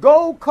Coast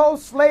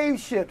slave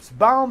ships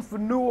bound for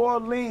New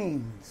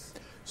Orleans.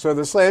 So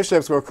the slave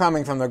ships were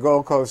coming from the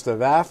Gold Coast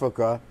of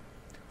Africa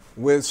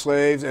with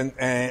slaves,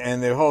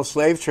 and the whole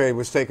slave trade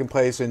was taking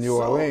place in New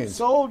Orleans.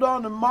 Sold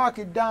on the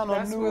market down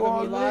on New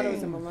Orleans. That's where the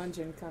mulattoes and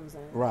Melungeon comes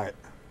in. Right.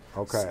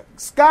 Okay.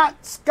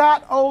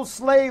 Scott, old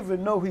slaver,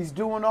 know he's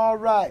doing all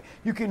right.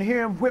 You can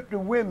hear him whip the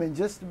women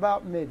just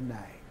about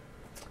midnight.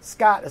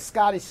 Scott, a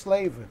Scottish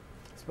slaver.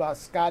 It's about a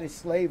Scottish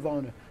slave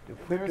owner.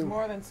 There's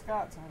more than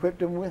Scots. Whip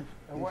them women.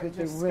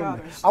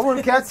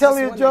 Can I tell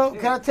you a joke?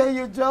 Can I tell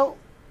you a joke?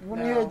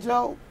 Want to hear a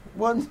joke?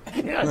 One.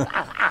 All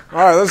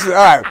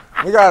right.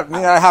 We got to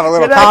have a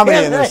little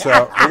comedy in this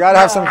show. We got to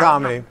have some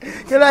comedy.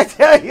 Can I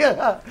tell you?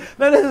 Now,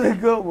 this is a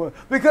good one.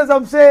 Because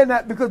I'm saying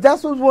that because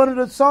that was one of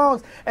the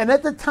songs. And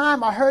at the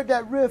time I heard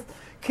that riff,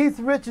 Keith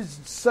Richards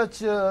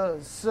such a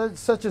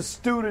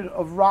student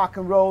of rock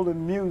and roll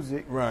and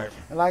music. Right.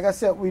 And like I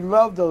said, we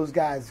love those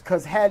guys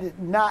because had it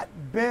not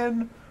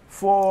been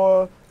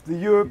for the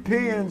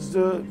Europeans,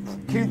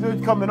 Keith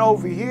Richards coming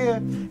over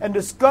here and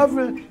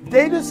discovered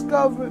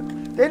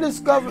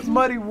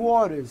Muddy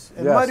Waters.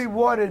 And yes. Muddy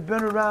Waters had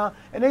been around.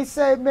 And they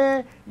say,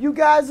 man, you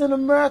guys in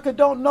America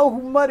don't know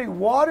who Muddy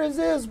Waters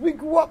is? We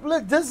grew up,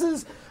 this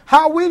is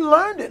how we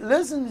learned it.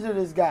 Listen to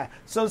this guy.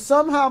 So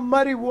somehow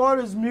Muddy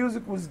Waters'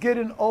 music was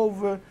getting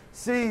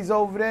overseas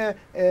over there,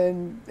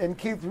 and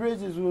Keith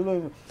Richards was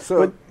living.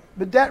 So,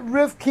 but that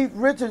riff Keith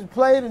Richards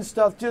played and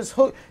stuff just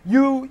hooked.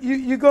 You're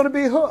going to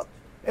be hooked.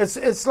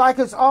 It's like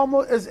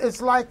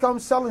I'm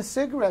selling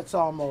cigarettes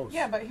almost.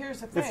 Yeah, but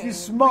here's the thing: if you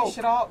smoke,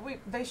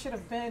 they should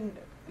have been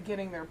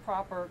getting their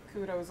proper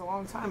kudos a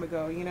long time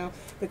ago. You know,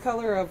 the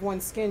color of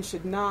one's skin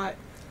should not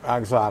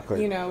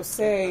exactly, you know,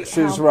 say She's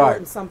how important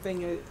right.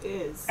 something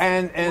is.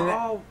 And we're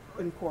all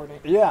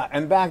important. Yeah,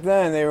 and back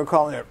then they were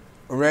calling it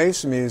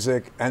race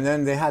music, and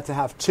then they had to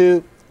have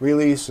 2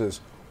 releases,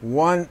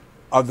 one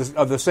of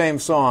the same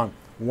song.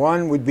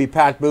 One would be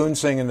Pat Boone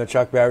singing the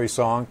Chuck Berry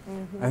song,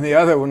 and the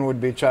other one would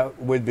be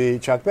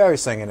Chuck Berry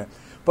singing it.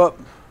 But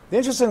the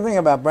interesting thing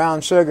about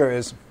Brown Sugar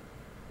is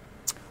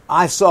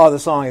I saw the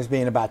song as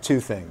being about 2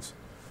 things.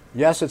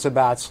 Yes, it's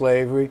about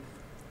slavery,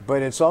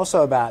 but it's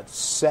also about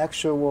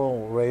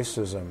sexual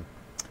racism.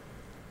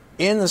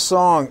 In the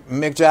song,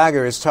 Mick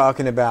Jagger is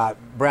talking about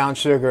brown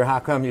sugar, how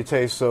come you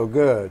taste so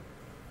good?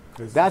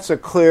 That's a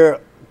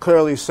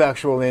clearly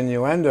sexual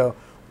innuendo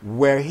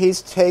where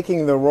he's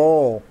taking the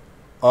role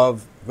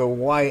of the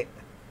white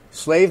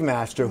slave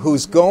master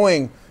who's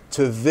going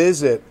to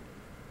visit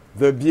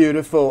the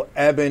beautiful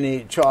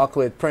ebony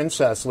chocolate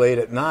princess late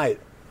at night.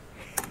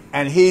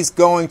 And he's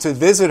going to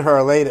visit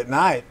her late at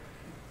night,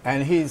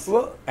 and he's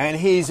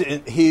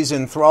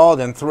enthralled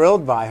and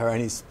thrilled by her,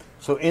 and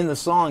so in the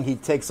song he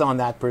takes on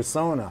that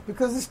persona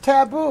because it's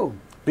taboo.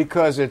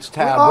 Because it's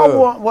taboo. We all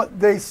want what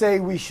they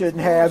say we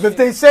shouldn't have. If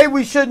they say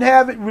we shouldn't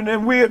have it,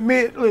 then we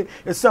immediately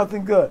it's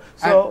something good.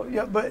 So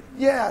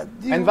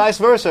and vice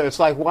versa. It's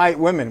like white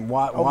women.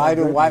 Why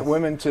do white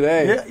women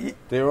today?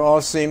 They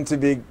all seem to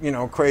be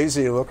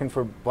crazy looking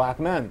for black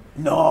men.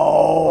 No,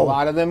 a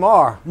lot of them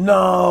are.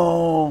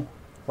 No.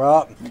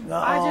 Well,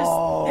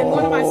 no. In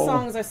one of my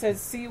songs, I said,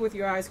 "See with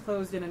your eyes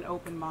closed and an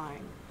open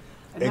mind."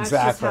 And that's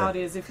just how it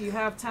is. If you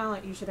have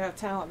talent, you should have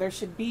talent. There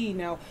should be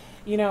no,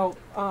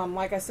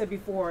 like I said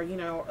before, in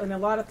a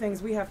lot of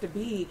things we have to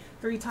be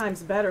 3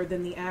 times better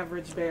than the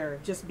average bear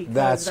just because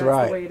that's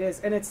right. The way it is.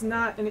 And it's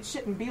not, and it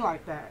shouldn't be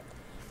like that.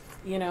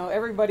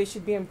 Everybody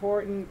should be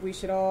important. We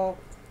should all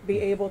be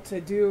able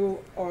to do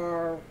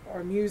our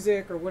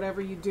music or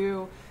whatever you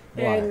do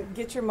and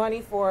get your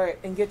money for it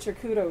and get your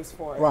kudos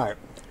for it. Right.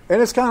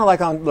 And it's kind of like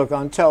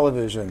on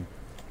television.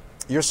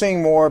 You're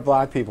seeing more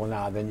black people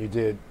now than you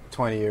did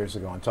 20 years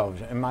ago on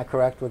television. Am I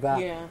correct with that?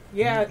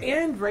 Yeah,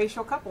 and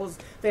racial couples.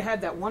 They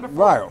had that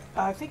wonderful,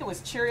 I think it was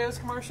Cheerios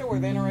commercial where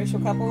the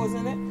interracial couple was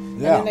in it.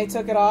 And then they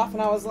took it off,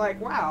 and I was like,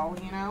 wow,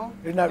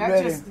 They're not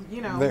ready. Just,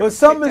 but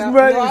some is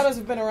ready. Mulattoes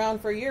have been around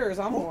for years.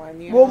 I'm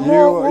one.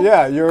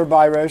 You're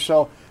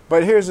biracial.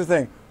 But here's the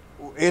thing.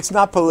 It's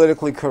not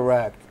politically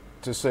correct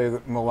to say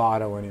that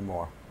mulatto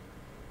anymore.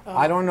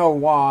 I don't know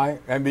why.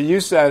 I mean, you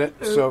said it.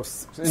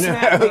 Oops. So,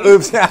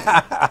 oops.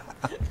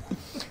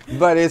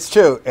 But it's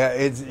true.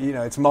 It's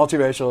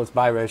multiracial. It's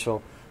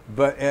biracial.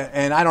 But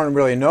and I don't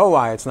really know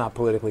why it's not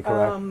politically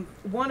correct.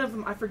 One of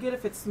them, I forget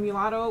if it's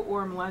mulatto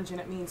or Melungeon.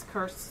 It means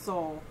cursed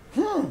soul.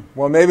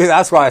 Well, maybe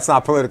that's why it's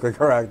not politically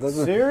correct.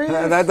 Serious?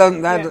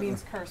 It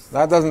means cursed soul.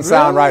 That doesn't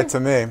sound right to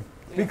me.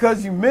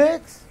 Because you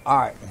mix? All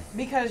right.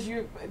 Because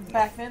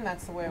back then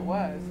that's the way it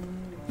was.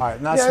 All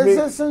right. Now it's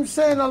just I'm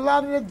saying a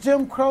lot of the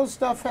Jim Crow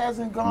stuff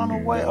hasn't gone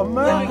away.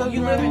 America,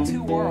 you live in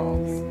 2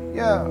 worlds.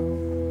 Yeah.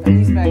 At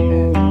least back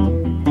then.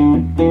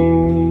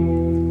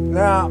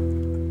 Now,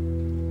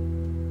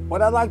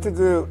 what I'd like to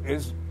do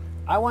is,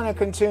 I want to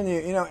continue.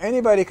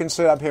 Anybody can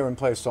sit up here and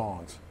play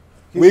songs.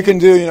 We can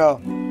do,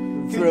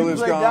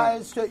 Thriller's Gone.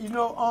 Dire Straits.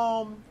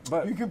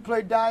 You can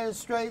play Dire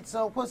Straits.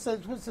 So what's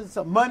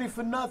that? Money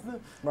for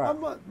Nothing. Right.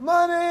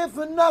 Money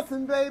for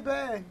Nothing,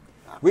 baby.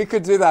 We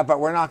could do that, but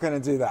we're not going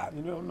to do that.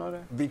 You don't know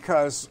that?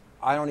 Because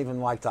I don't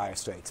even like Dire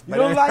Straits. You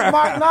don't like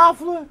Mark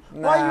Knopfler?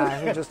 Nah,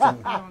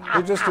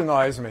 he just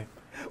annoys me.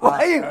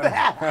 Why you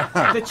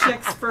mad? The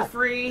chicks for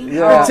free.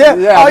 Yeah,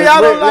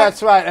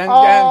 that's right. And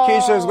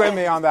Keisha's with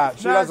me on that.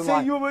 She doesn't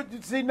like.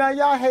 Now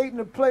y'all hating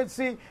the play.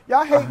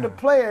 Y'all hating the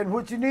player, and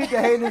what you need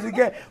to hate is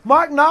again.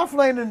 Mark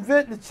Knopfler ain't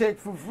invented the chick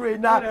for free.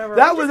 Now whatever.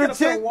 That was a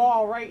chick.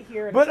 Wall right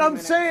here. But I'm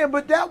saying,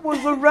 that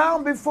was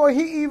around before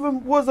he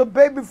even was a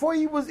baby, before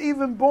he was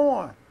even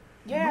born.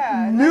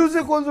 Yeah.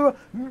 Music was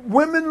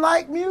women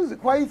like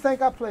music. Why do you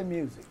think I play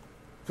music?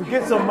 To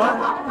get some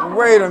money.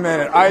 Wait a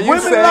minute. Are you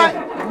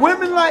saying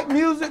women like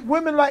music?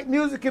 Women like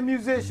music and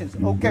musicians.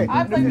 Okay.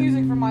 I play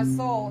music for my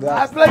soul.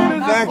 I play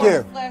music. Thank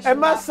you. And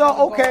my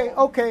soul. Okay.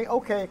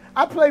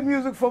 I play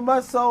music for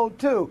my soul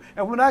too.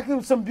 And when I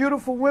get some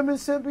beautiful women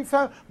simply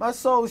found, my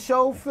soul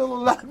sure feel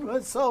alive.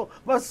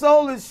 My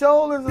soul is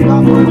alive.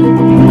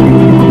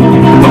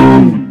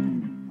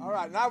 All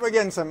right. Now we're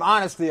getting some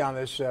honesty on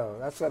this show.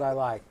 That's what I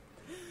like.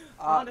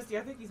 Honesty.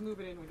 I think he's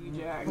moving in with you,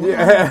 Jack.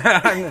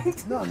 Yeah.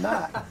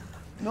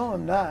 No,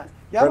 I'm not.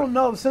 Y'all don't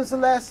know. Since the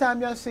last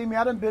time y'all see me,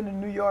 I done been to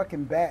New York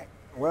and back.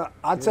 Well,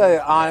 I'll tell you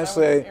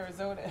honestly,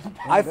 Arizona.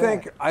 I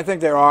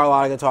think there are a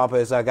lot of guitar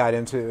players that got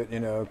into it,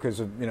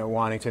 because of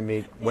wanting to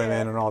meet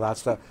women and all that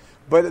stuff.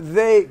 But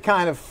they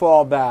kind of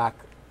fall back,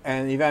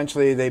 and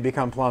eventually they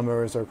become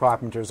plumbers or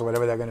carpenters or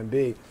whatever they're going to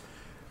be.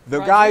 The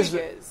guys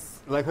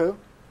like who?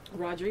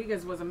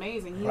 Rodriguez was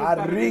amazing. He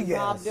Rodriguez,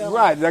 was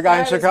right? The guy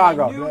in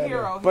Chicago. New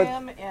hero,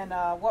 him and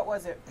what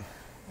was it?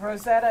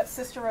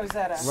 Sister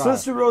Rosetta. Right.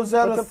 Sister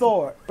Rosetta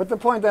Thorpe. But the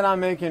point that I'm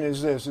making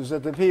is this, is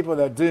that the people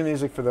that do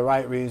music for the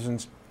right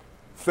reasons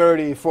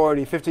 30,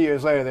 40, 50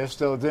 years later, they're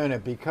still doing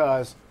it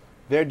because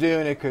they're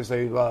doing it because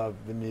they love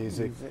the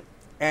music.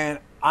 And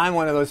I'm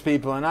one of those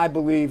people, and I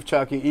believe,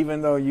 Chucky,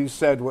 even though you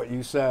said what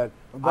you said,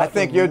 I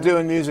think you're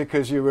doing music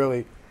because you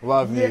really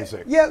love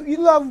music. Yeah, you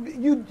love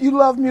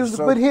music,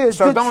 so, but here's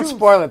so the don't truth.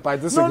 spoil it by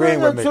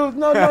disagreeing with me. No,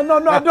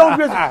 don't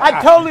agree.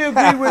 I totally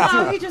agree with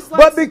you. He just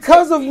but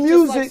because of he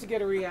music, just likes to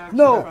get a reaction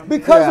from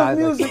because of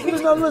music.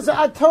 Listen,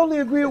 I totally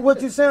agree with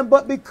what you're saying.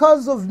 But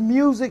because of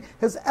music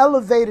has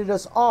elevated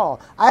us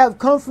all. I have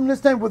come from this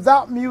thing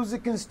without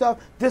music and stuff.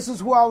 This is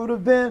who I would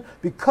have been.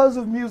 Because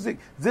of music,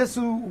 this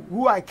is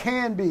who I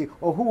can be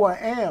or who I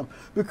am.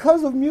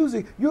 Because of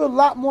music, you're a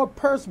lot more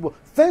personable.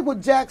 Think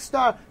what Jack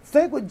Starr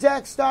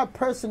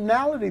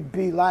personality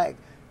be like.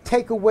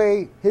 Take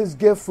away his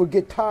gift for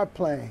guitar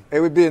playing. It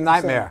would be a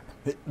nightmare.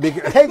 Take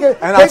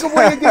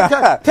away the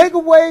guitar. Take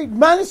away,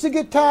 minus the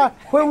guitar,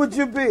 where would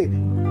you be?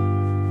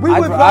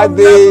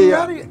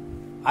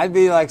 I'd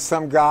be like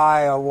some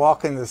guy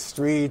walking the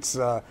streets,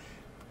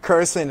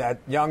 cursing at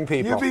young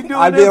people.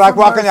 I'd be like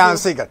walking down the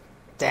street, going,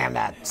 damn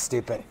that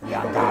stupid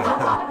young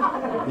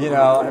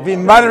guy. I'd be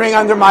muttering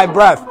under my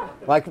breath.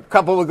 Like a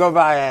couple would go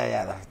by,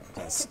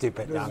 that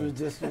stupid young.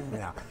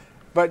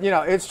 But,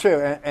 it's true.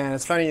 And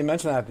it's funny you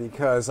mention that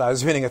because I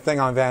was reading a thing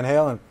on Van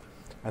Halen,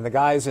 and the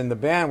guys in the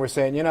band were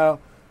saying,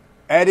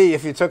 Eddie,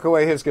 if you took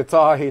away his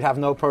guitar, he'd have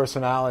no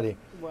personality.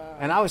 Wow.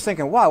 And I was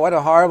thinking, wow, what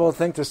a horrible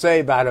thing to say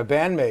about a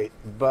bandmate.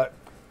 But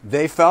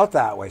they felt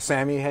that way.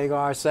 Sammy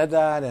Hagar said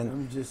that,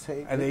 and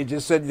they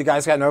just said the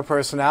guy's got no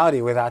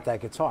personality without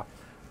that guitar.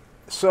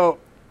 So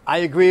I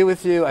agree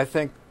with you. I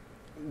think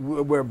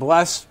we're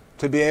blessed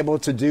to be able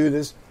to do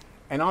this.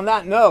 And on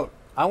that note,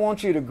 I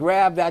want you to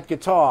grab that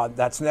guitar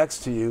that's next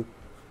to you,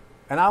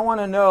 and I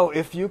want to know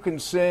if you can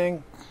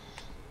sing,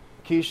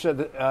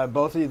 Keisha,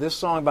 both of you, this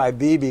song by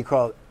BB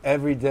called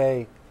Every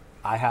Day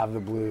I Have the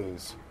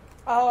Blues.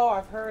 Oh,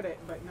 I've heard it,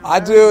 but no. I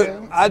do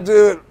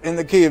it in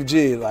the key of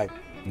G, like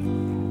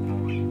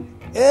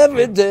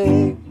every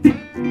day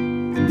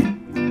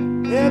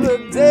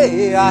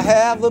I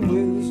have the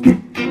blues.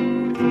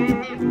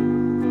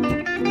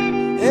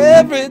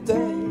 Every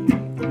day.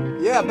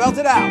 Yeah, belt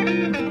it out.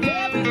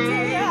 Every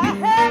day I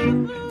have the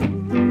blues.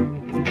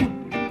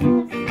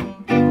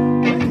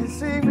 When you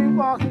see me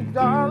walking,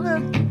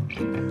 darling,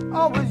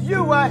 oh, it's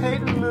you I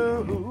hate to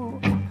lose.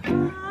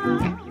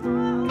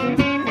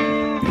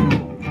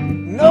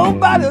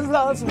 Nobody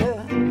loves me,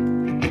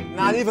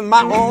 not even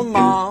my own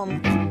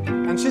mom,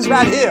 and she's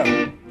right here.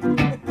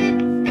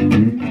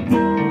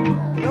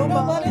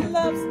 Nobody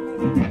loves me,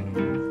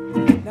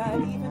 not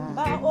even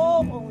my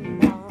own mom.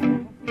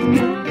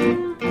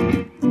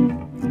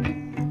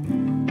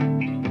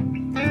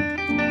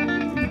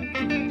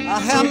 I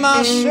have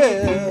my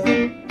share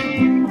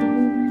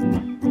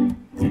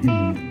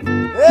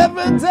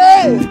every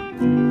day.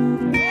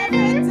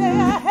 Every day I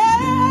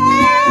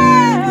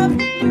have the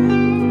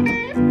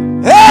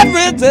blues.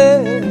 Every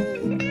day.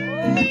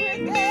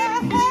 Every day I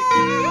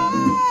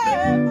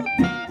have the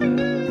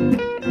blues.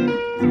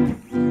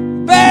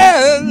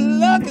 Bad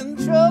luck and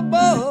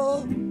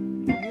trouble,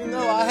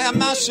 I have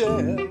my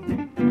share.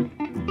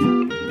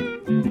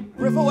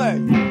 Riff away.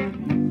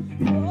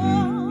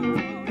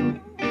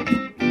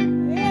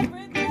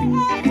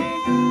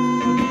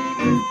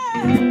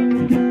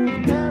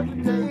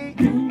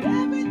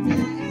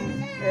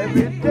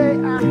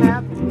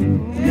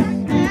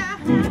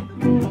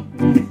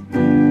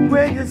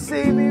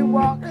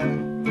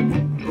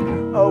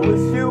 Oh,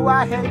 it's you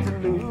I hate to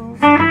lose.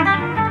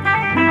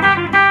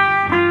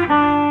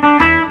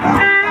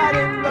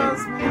 Nobody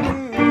loves me,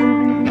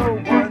 no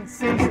one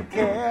seems to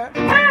care.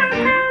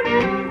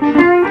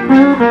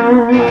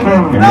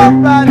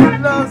 Nobody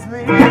loves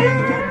me,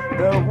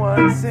 no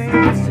one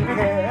seems to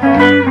care.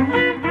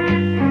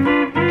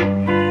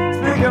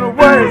 Speaking of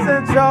words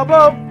in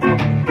trouble,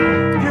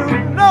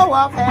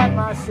 I've had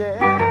my share.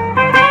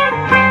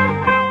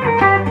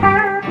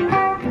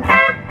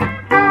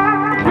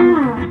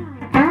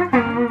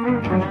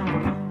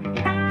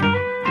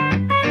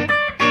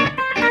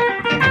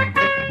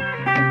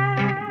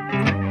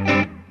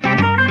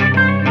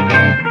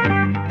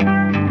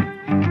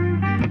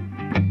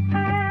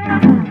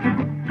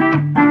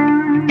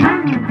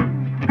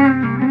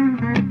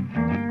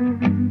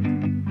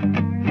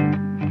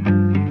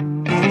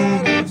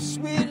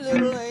 Sweet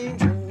little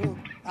angel,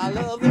 I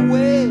love the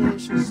way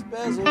she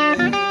spells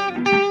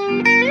away.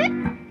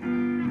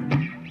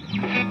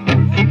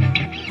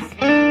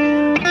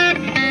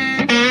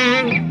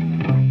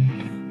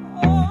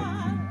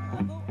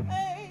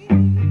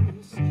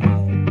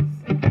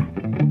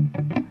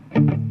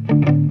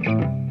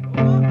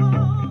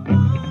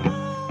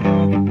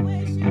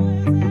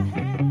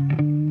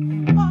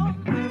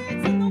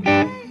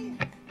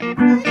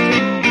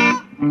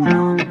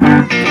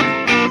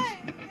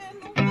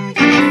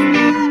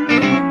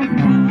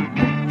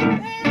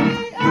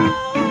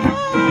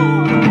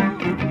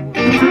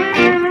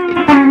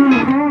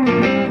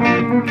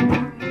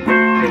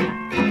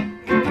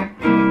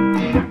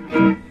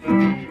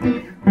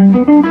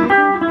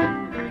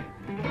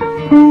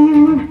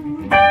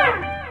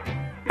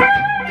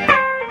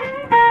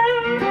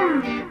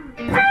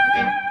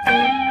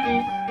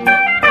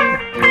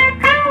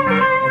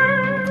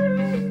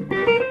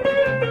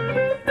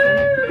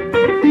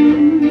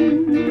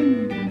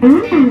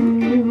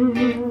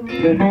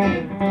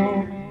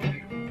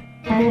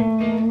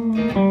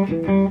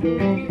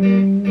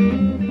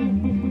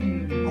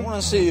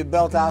 you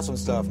belt out some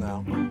stuff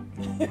now.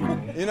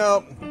 You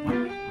know,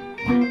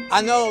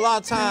 I know a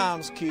lot of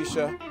times,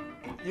 Keisha,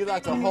 you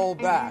like to hold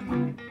back.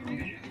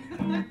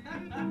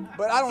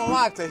 But I don't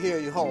like to hear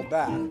you hold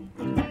back.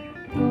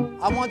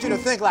 I want you to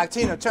think like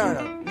Tina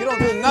Turner. You don't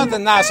do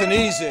nothing nice and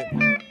easy.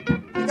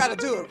 You got to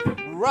do it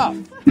rough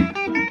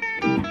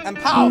and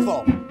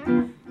powerful.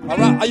 All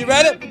right, are you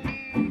ready?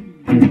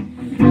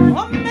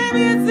 Oh,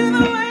 maybe it's in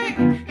the way,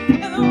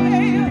 in the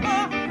way you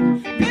are.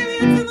 Maybe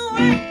it's in the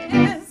way,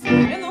 it's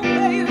in the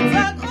way you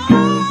talk.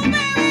 Oh,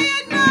 baby,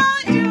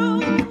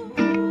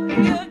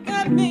 you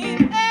got me.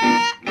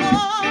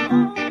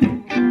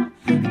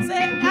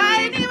 Say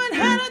I ain't even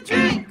had a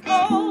drink.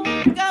 Oh,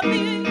 you got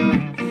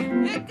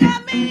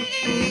me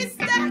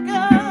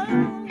staggered.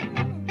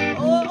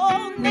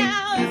 Oh,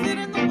 now is it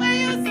in the way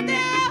you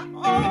stare?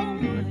 Oh,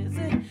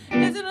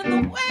 is it in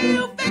the way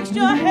you fix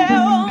your hair?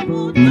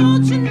 Oh,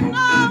 don't you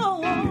know?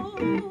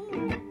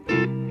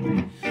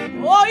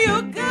 Oh,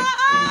 you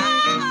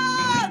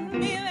got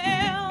me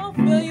there,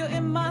 feel you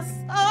in my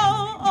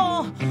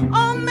soul.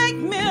 Oh, make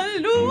me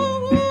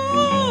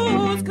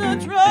lose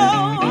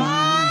control.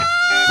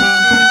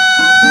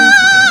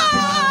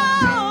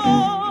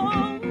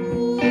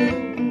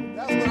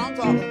 That's what I'm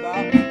talking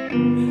about.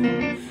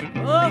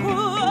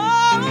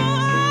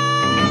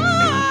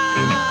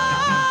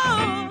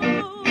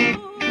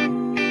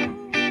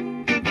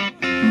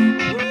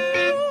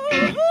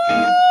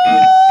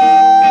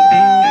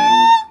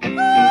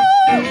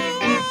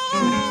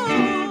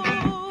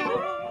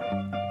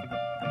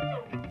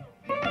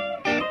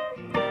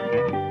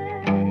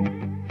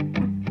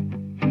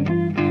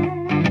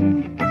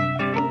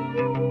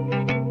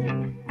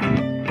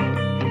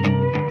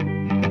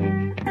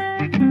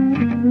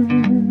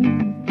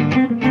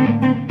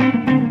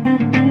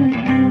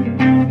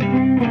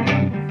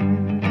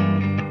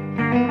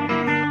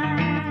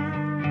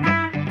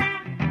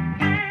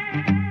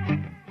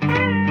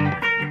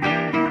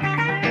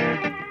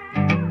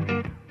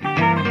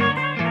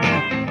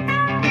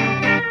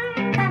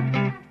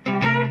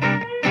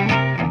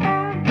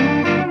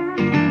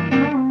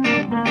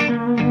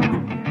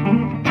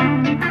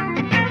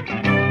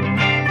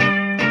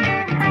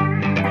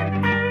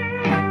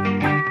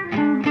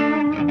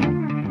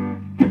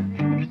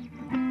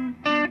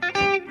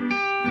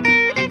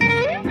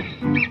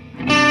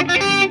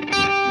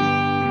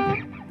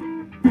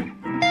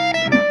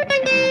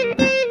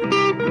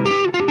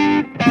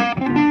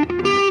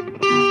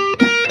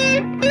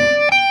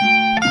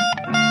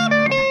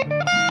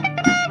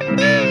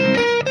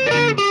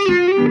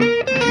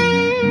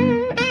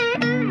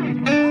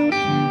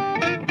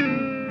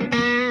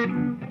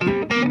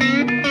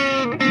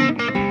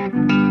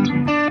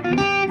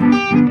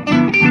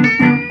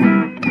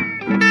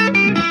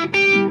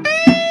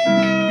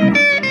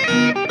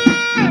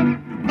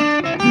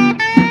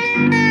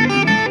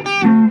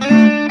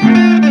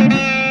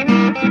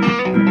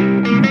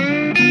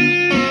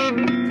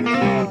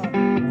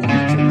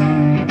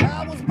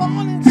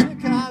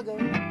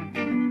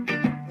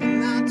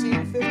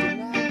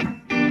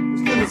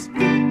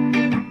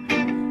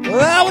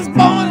 I was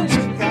born in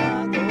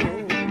Chicago,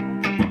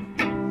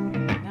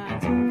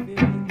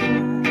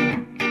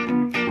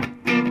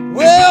 1959.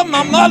 Well,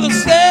 my mother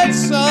said,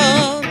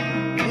 son,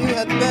 you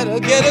had better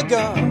get a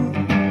gun.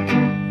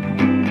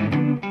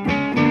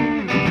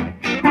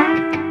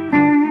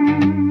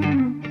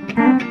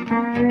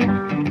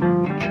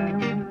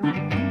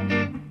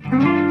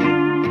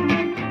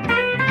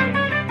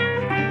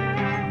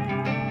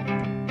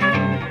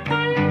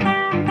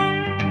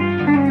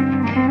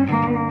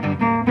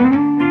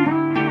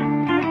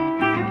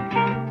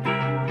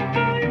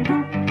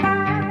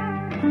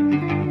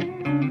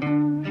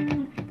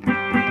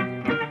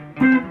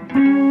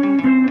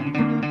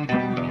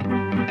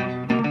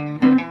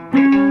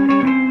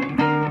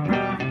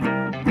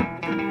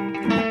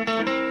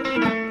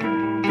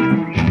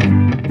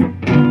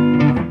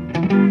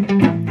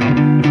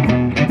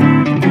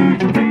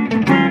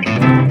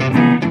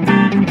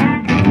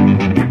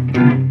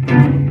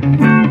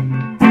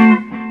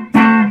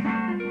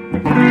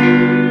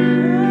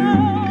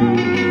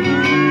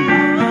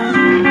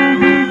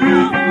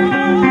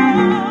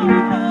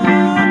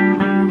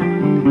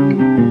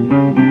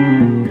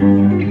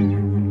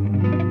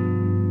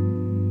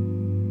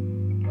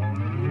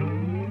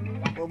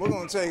 We're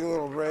going to take a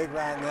little break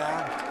right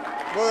now.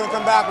 We're going to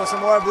come back with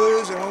some more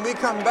blues, and when we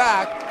come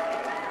back,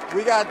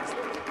 we got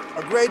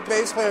a great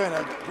bass player and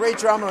a great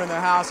drummer in the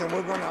house, and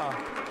we're going to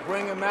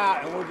bring him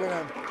out, and we're going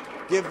to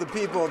give the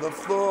people the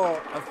full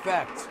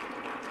effect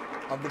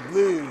of the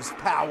blues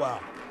power.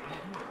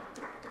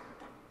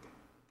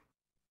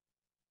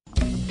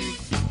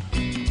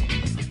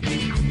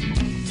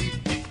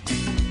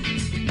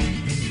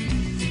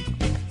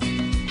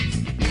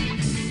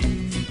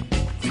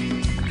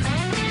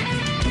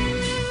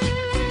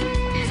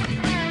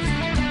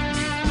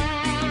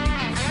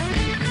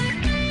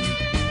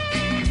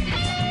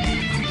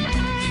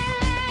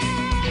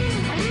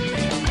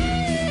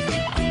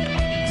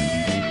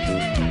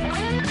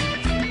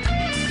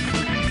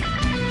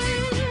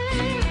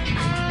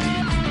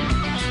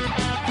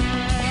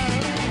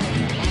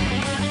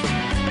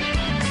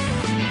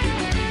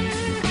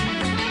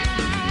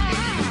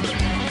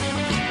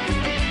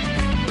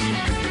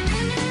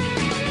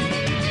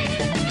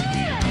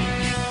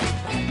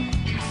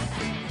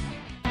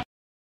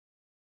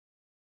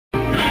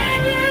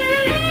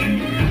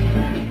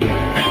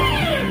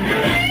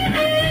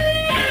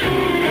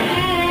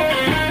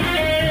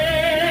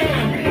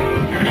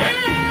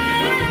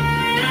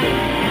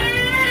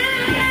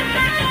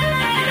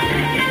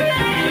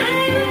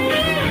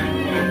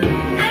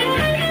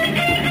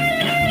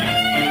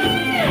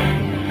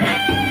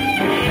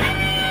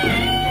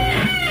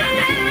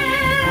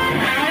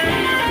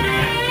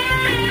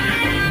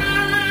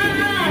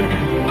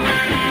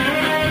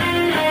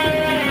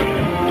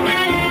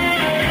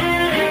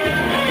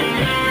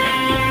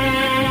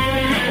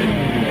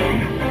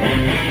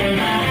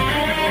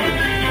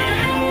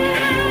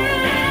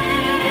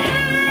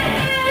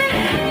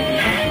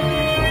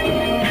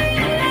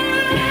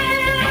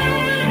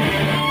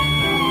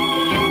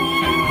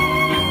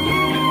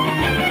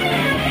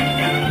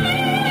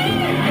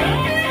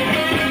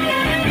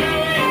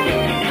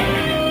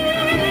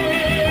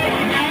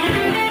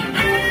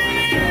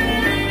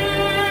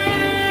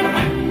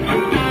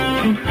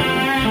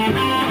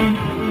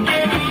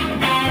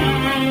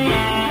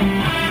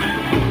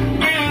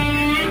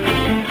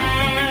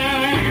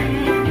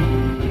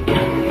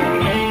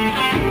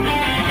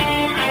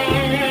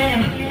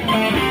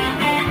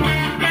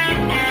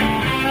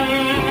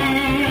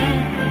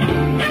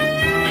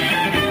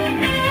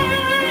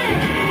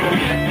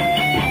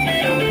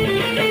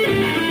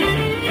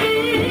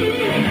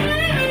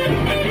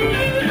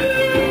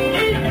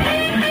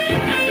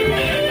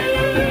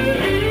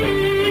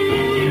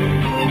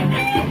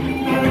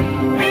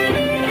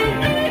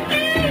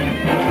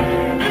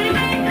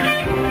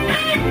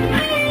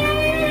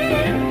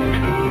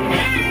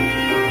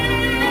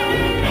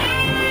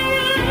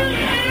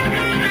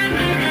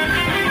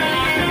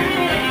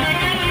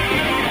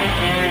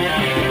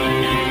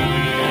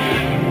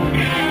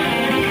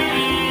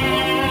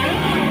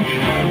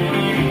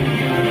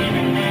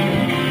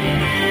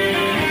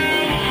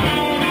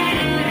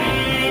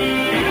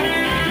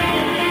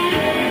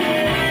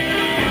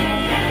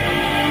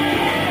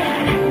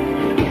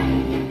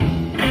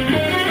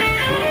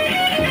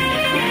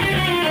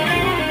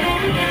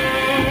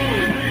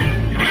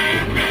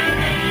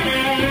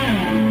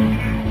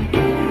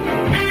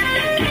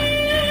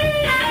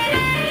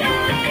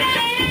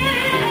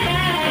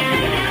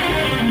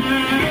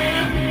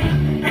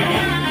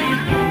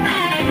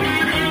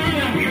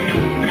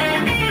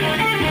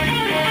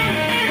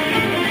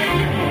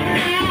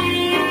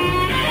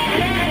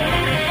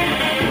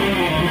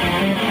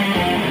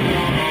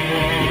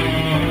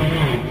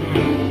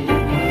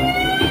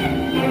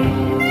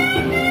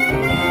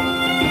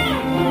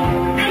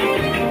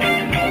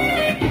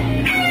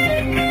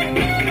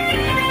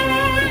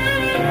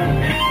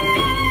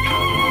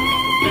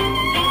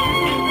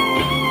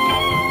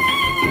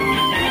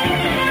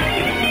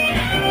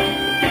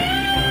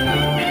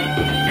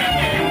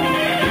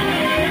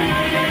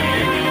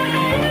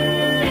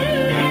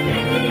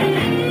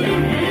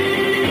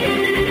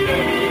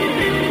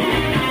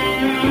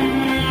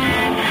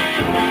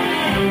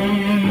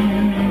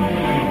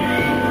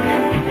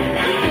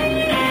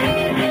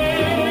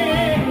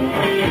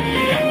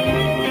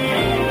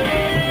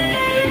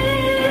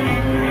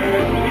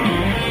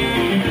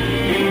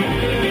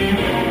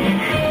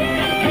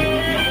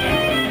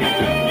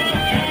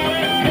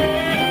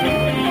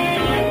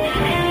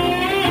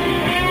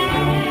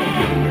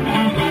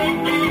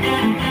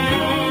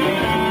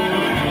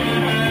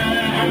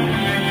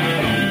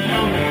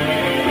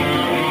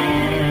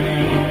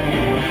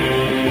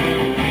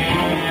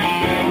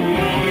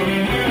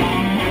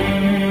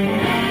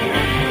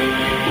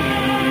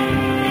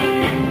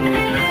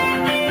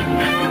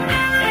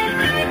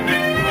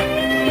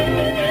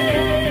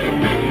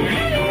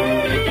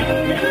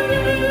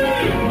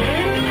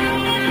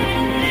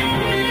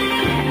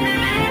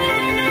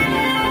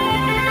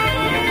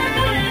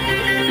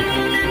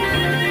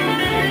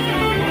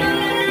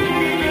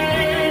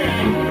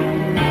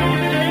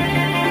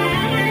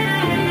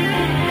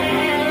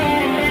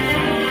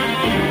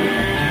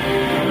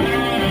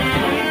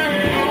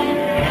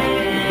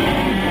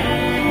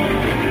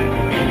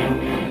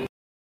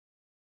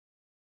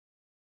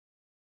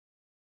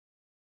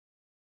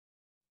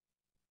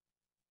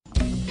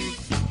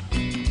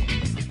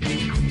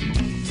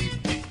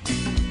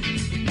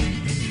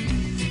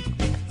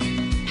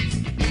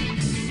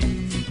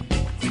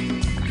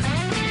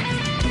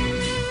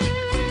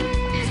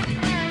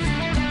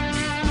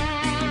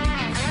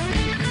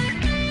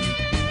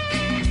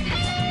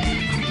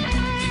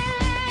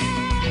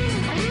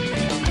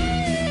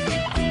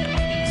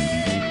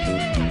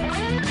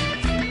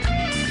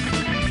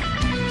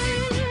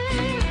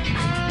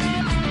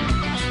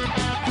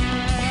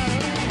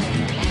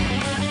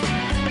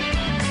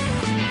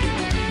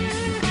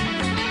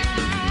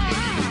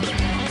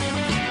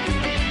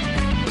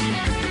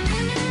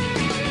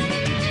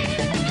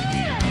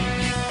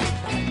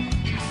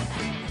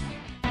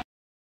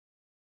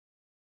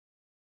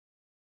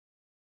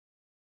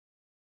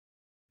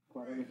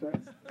 Okay.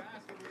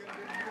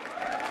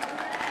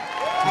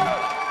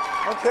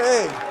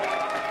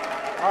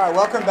 All right,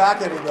 welcome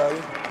back, everybody.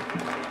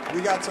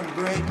 We got some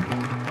great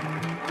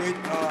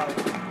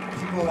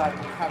people that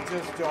have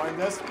just joined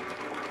us.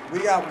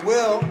 We got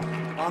Will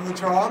on the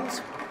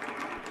drums.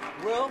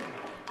 Will,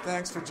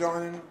 thanks for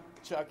joining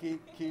Chucky,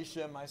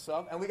 Keisha, and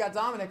myself. And we got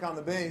Dominic on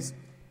the bass.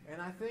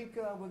 And I think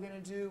we're going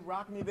to do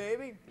Rock Me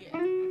Baby. Yeah.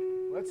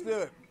 Let's do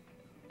it.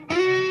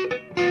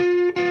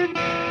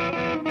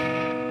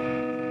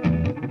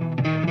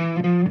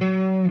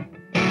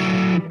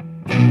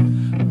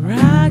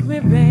 Rock me,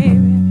 baby.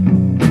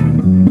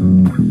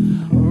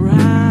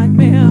 Rock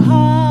me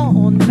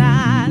all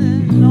night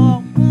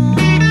long.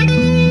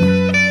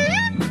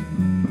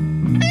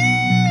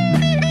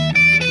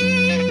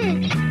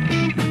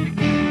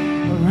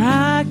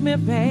 Rock me,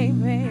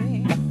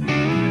 baby.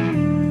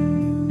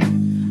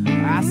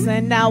 I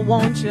said, now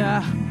won't you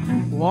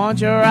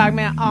rock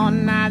me all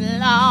night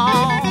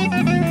long?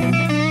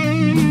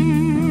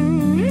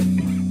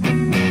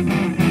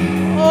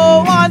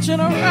 Oh, want you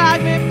to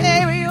rock me,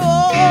 baby,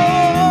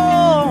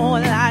 oh,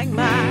 like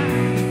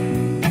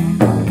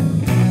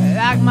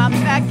my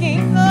back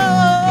ain't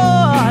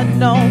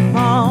no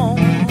bone.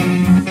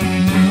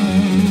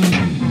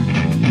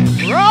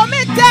 Roll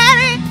me,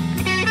 daddy,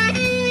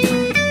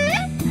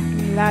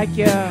 like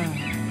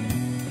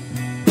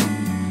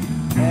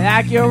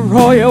you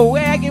roll your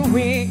wagon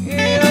wheel.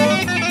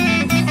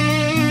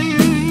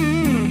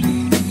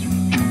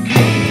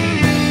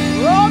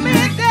 Roll me,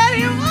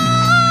 daddy,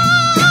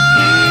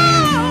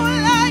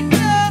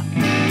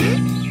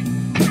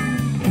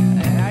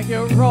 like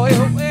you roll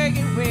your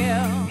wagon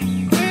wheel.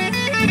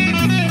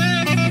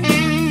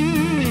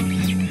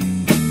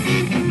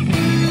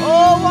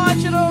 Oh, want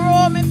you to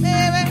roll me,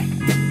 baby.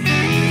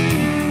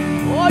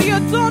 Oh, you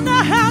don't know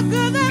how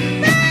good that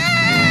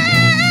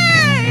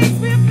makes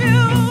me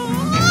feel.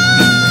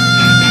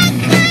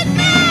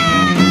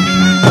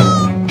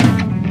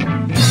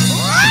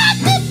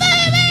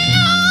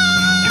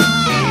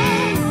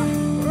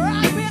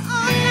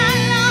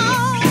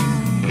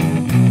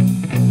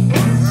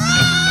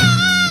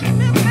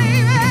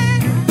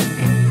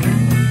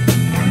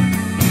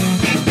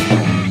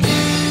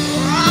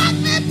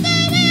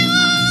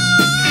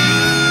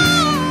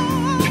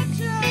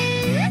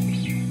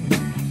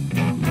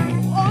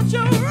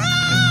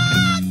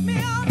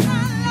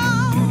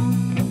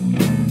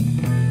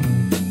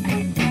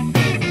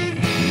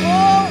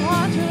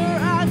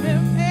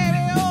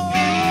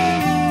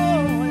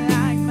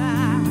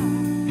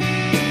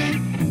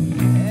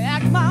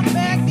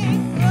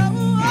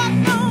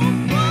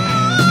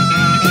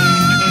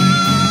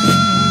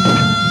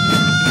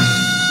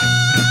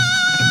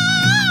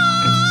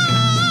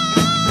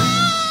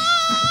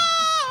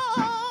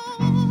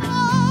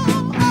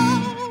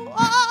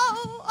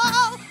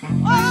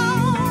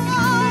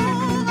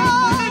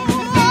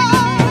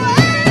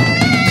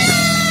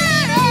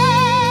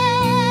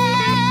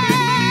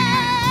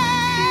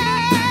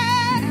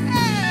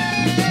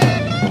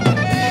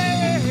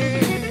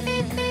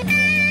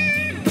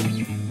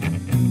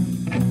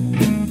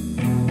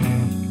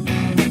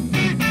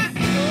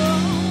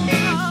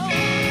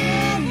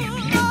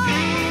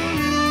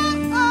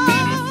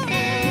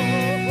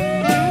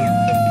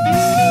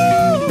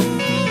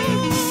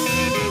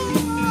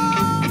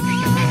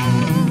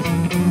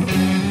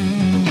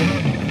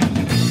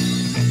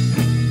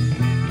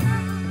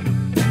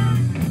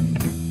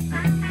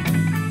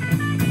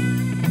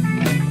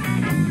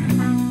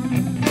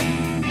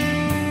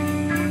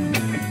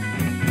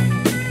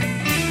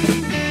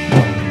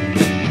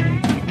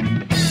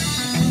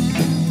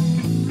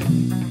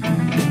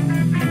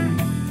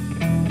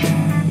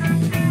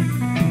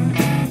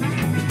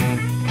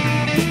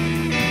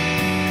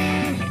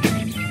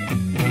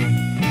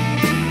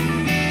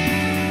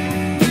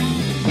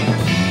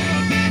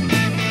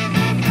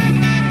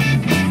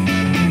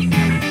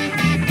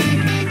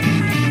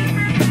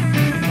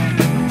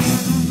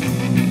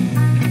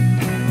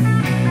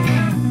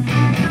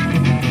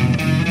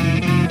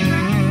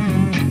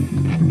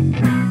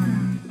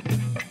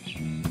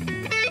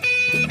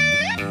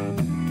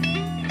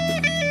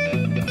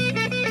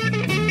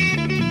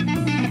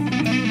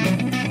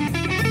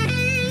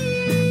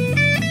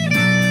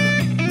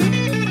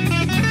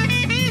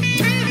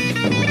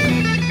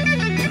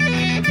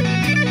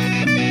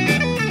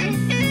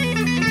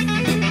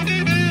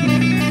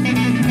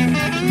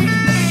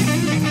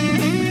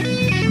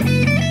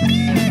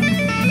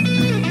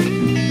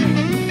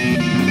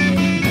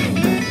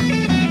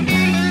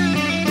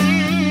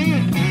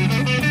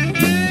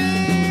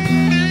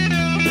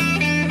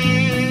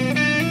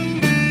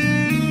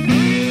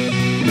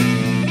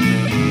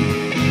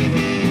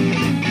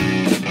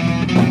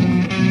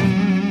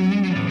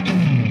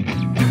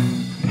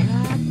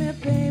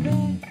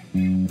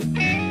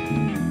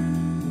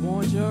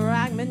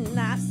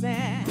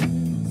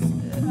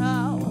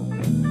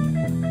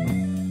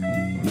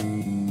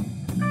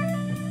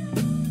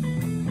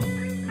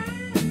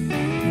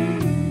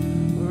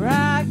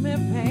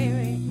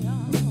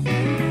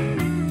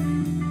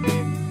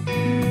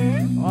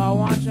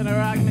 to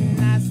rock me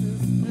nice and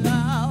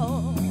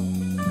slow.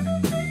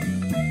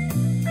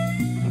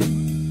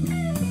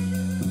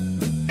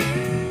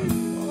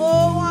 Oh,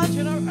 I want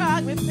you to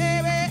rock me,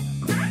 baby.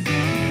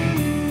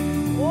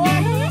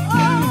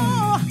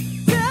 Oh,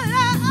 till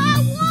I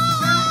want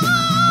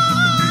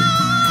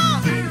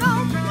no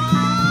more.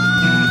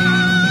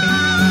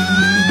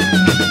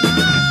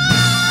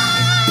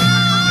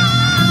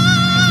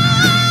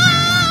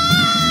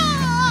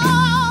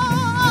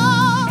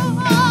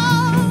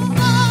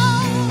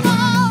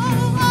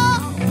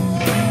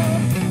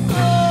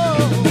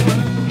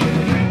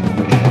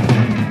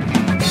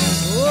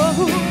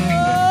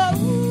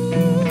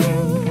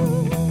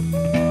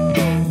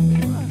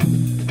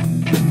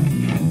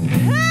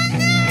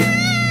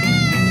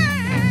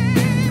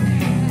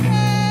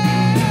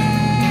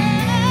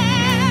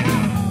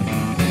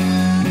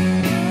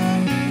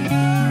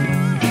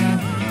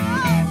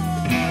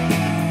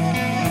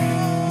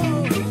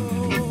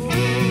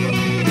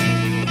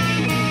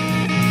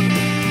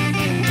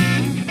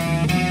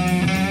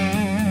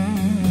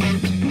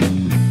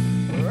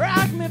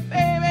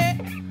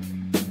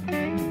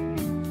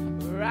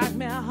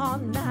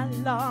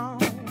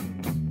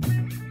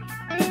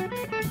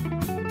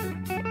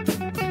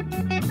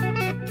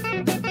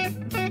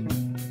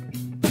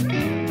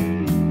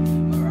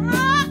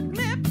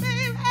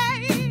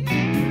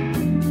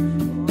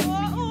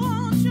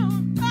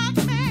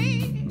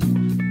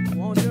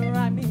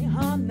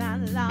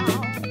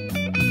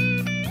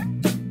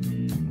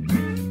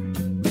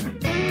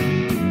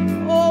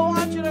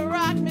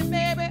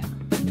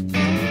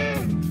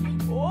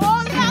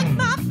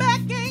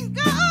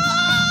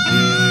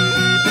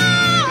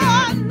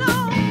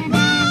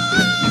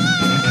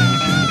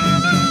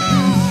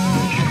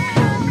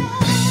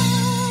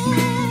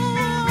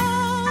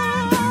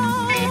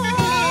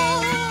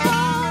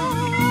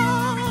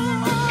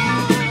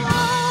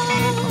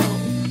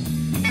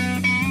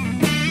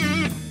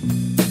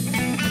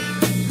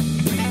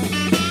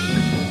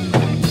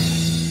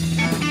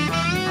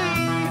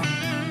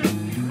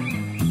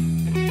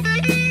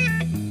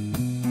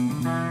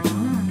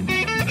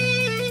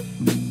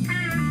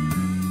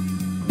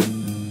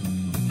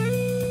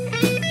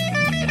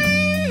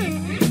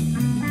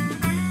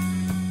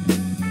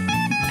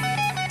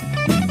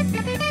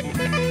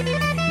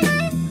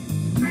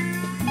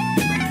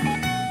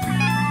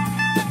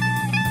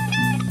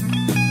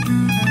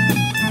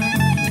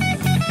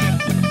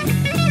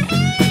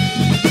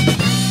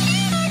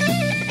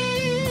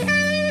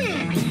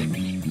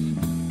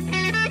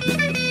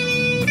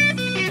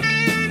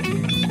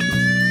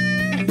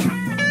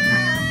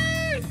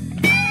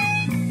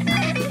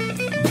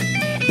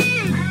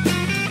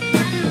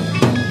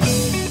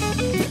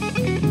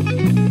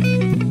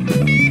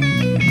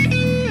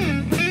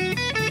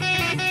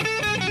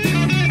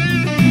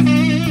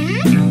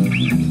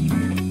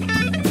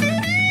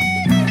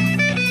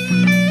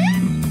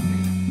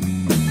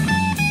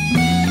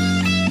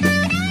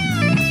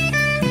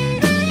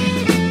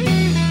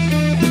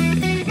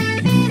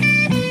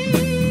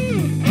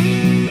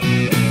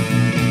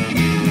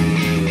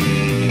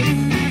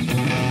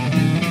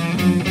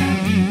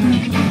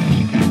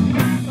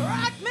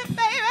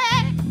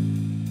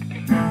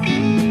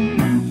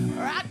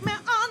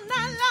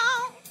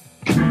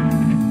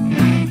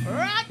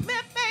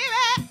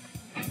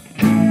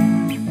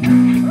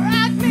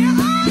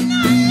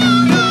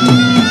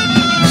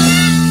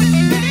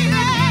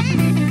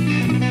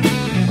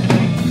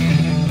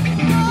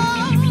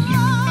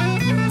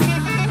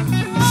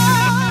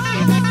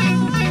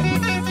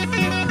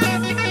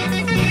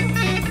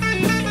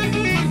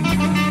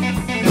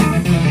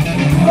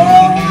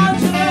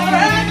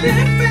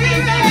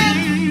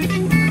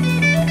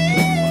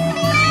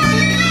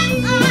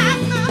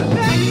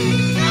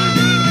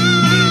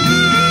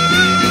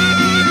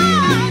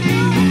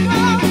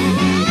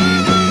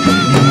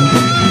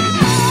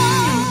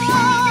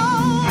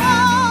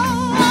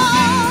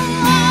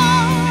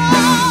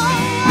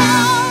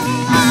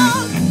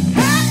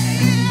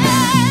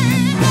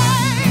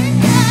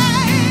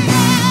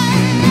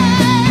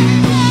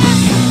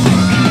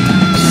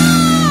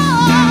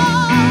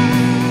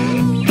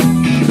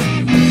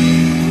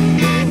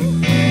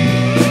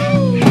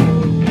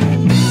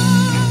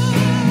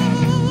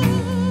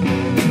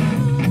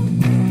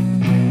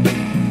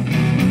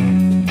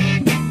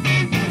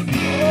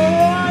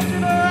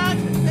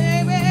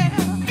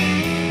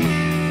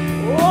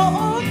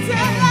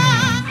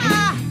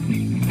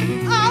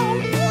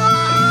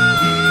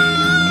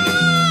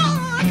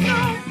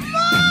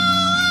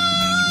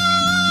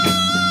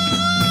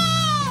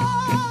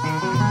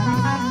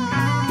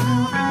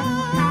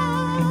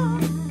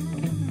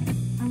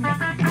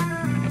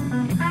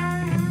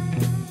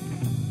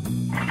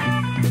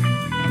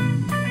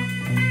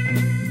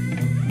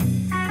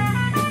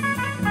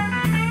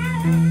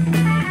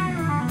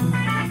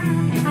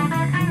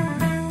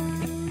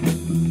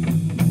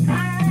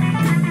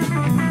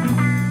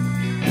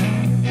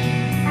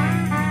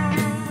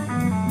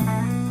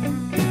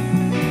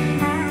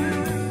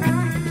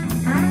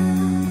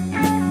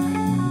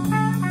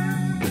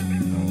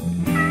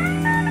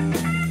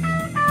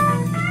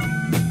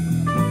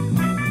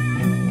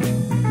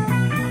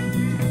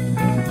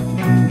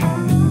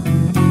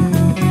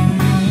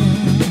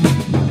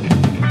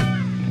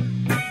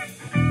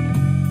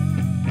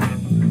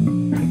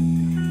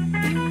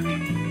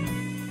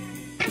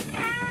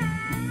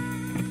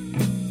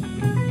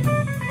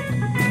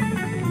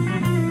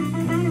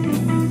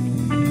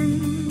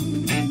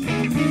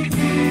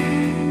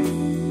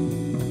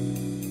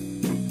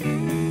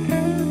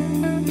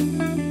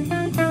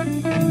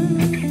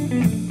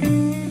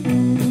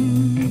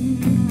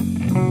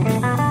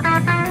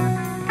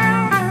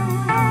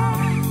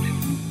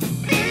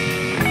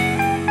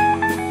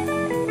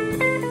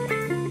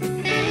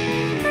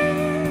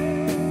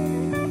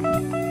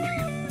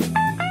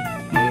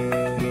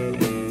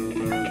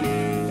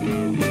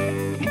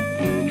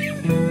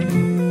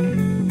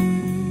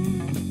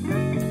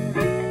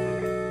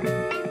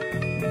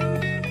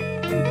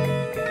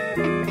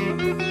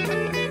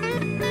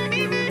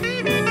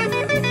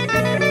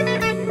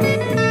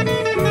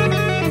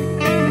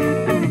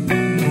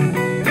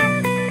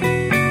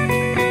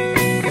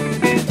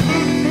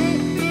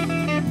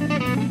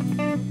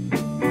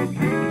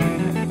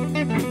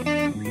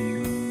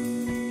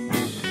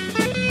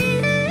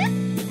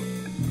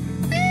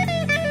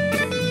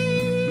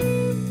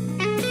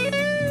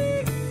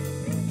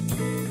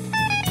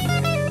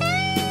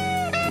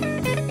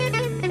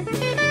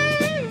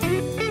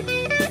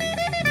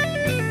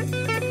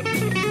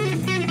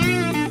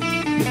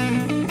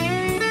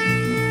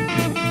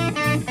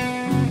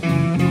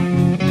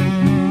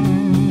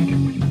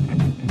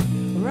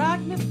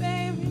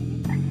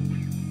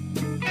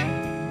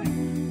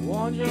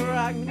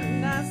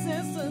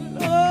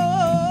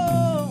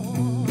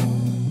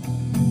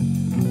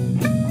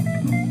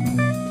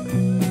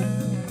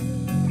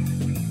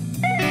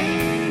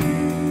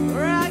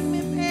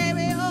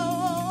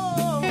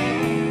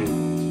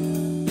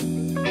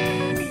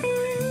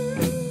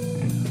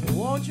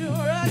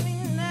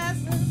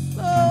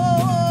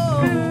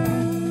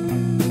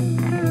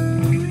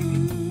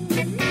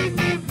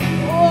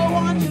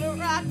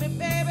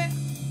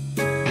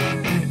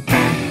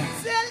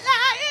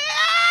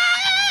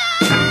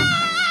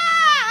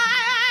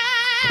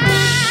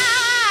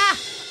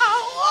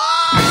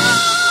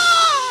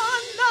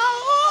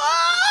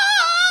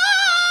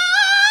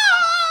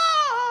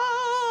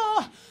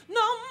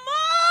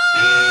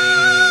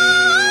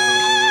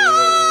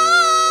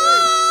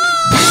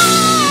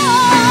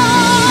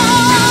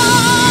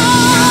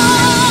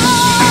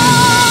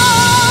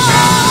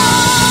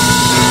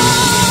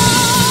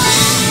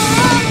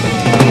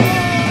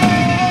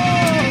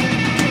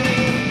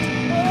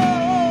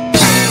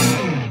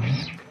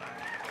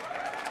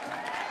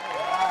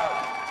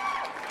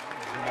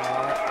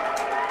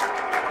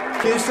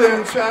 Keisha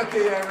and Chucky,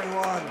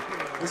 everyone.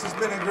 This has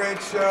been a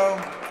great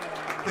show.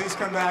 Please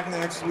come back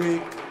next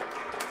week.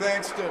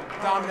 Thanks to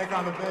Dominic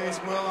on the bass,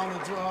 Will on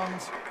the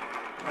drums,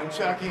 and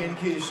Chucky and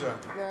Keisha.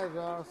 You guys are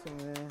awesome,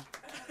 man.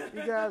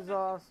 You guys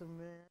are awesome,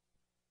 man.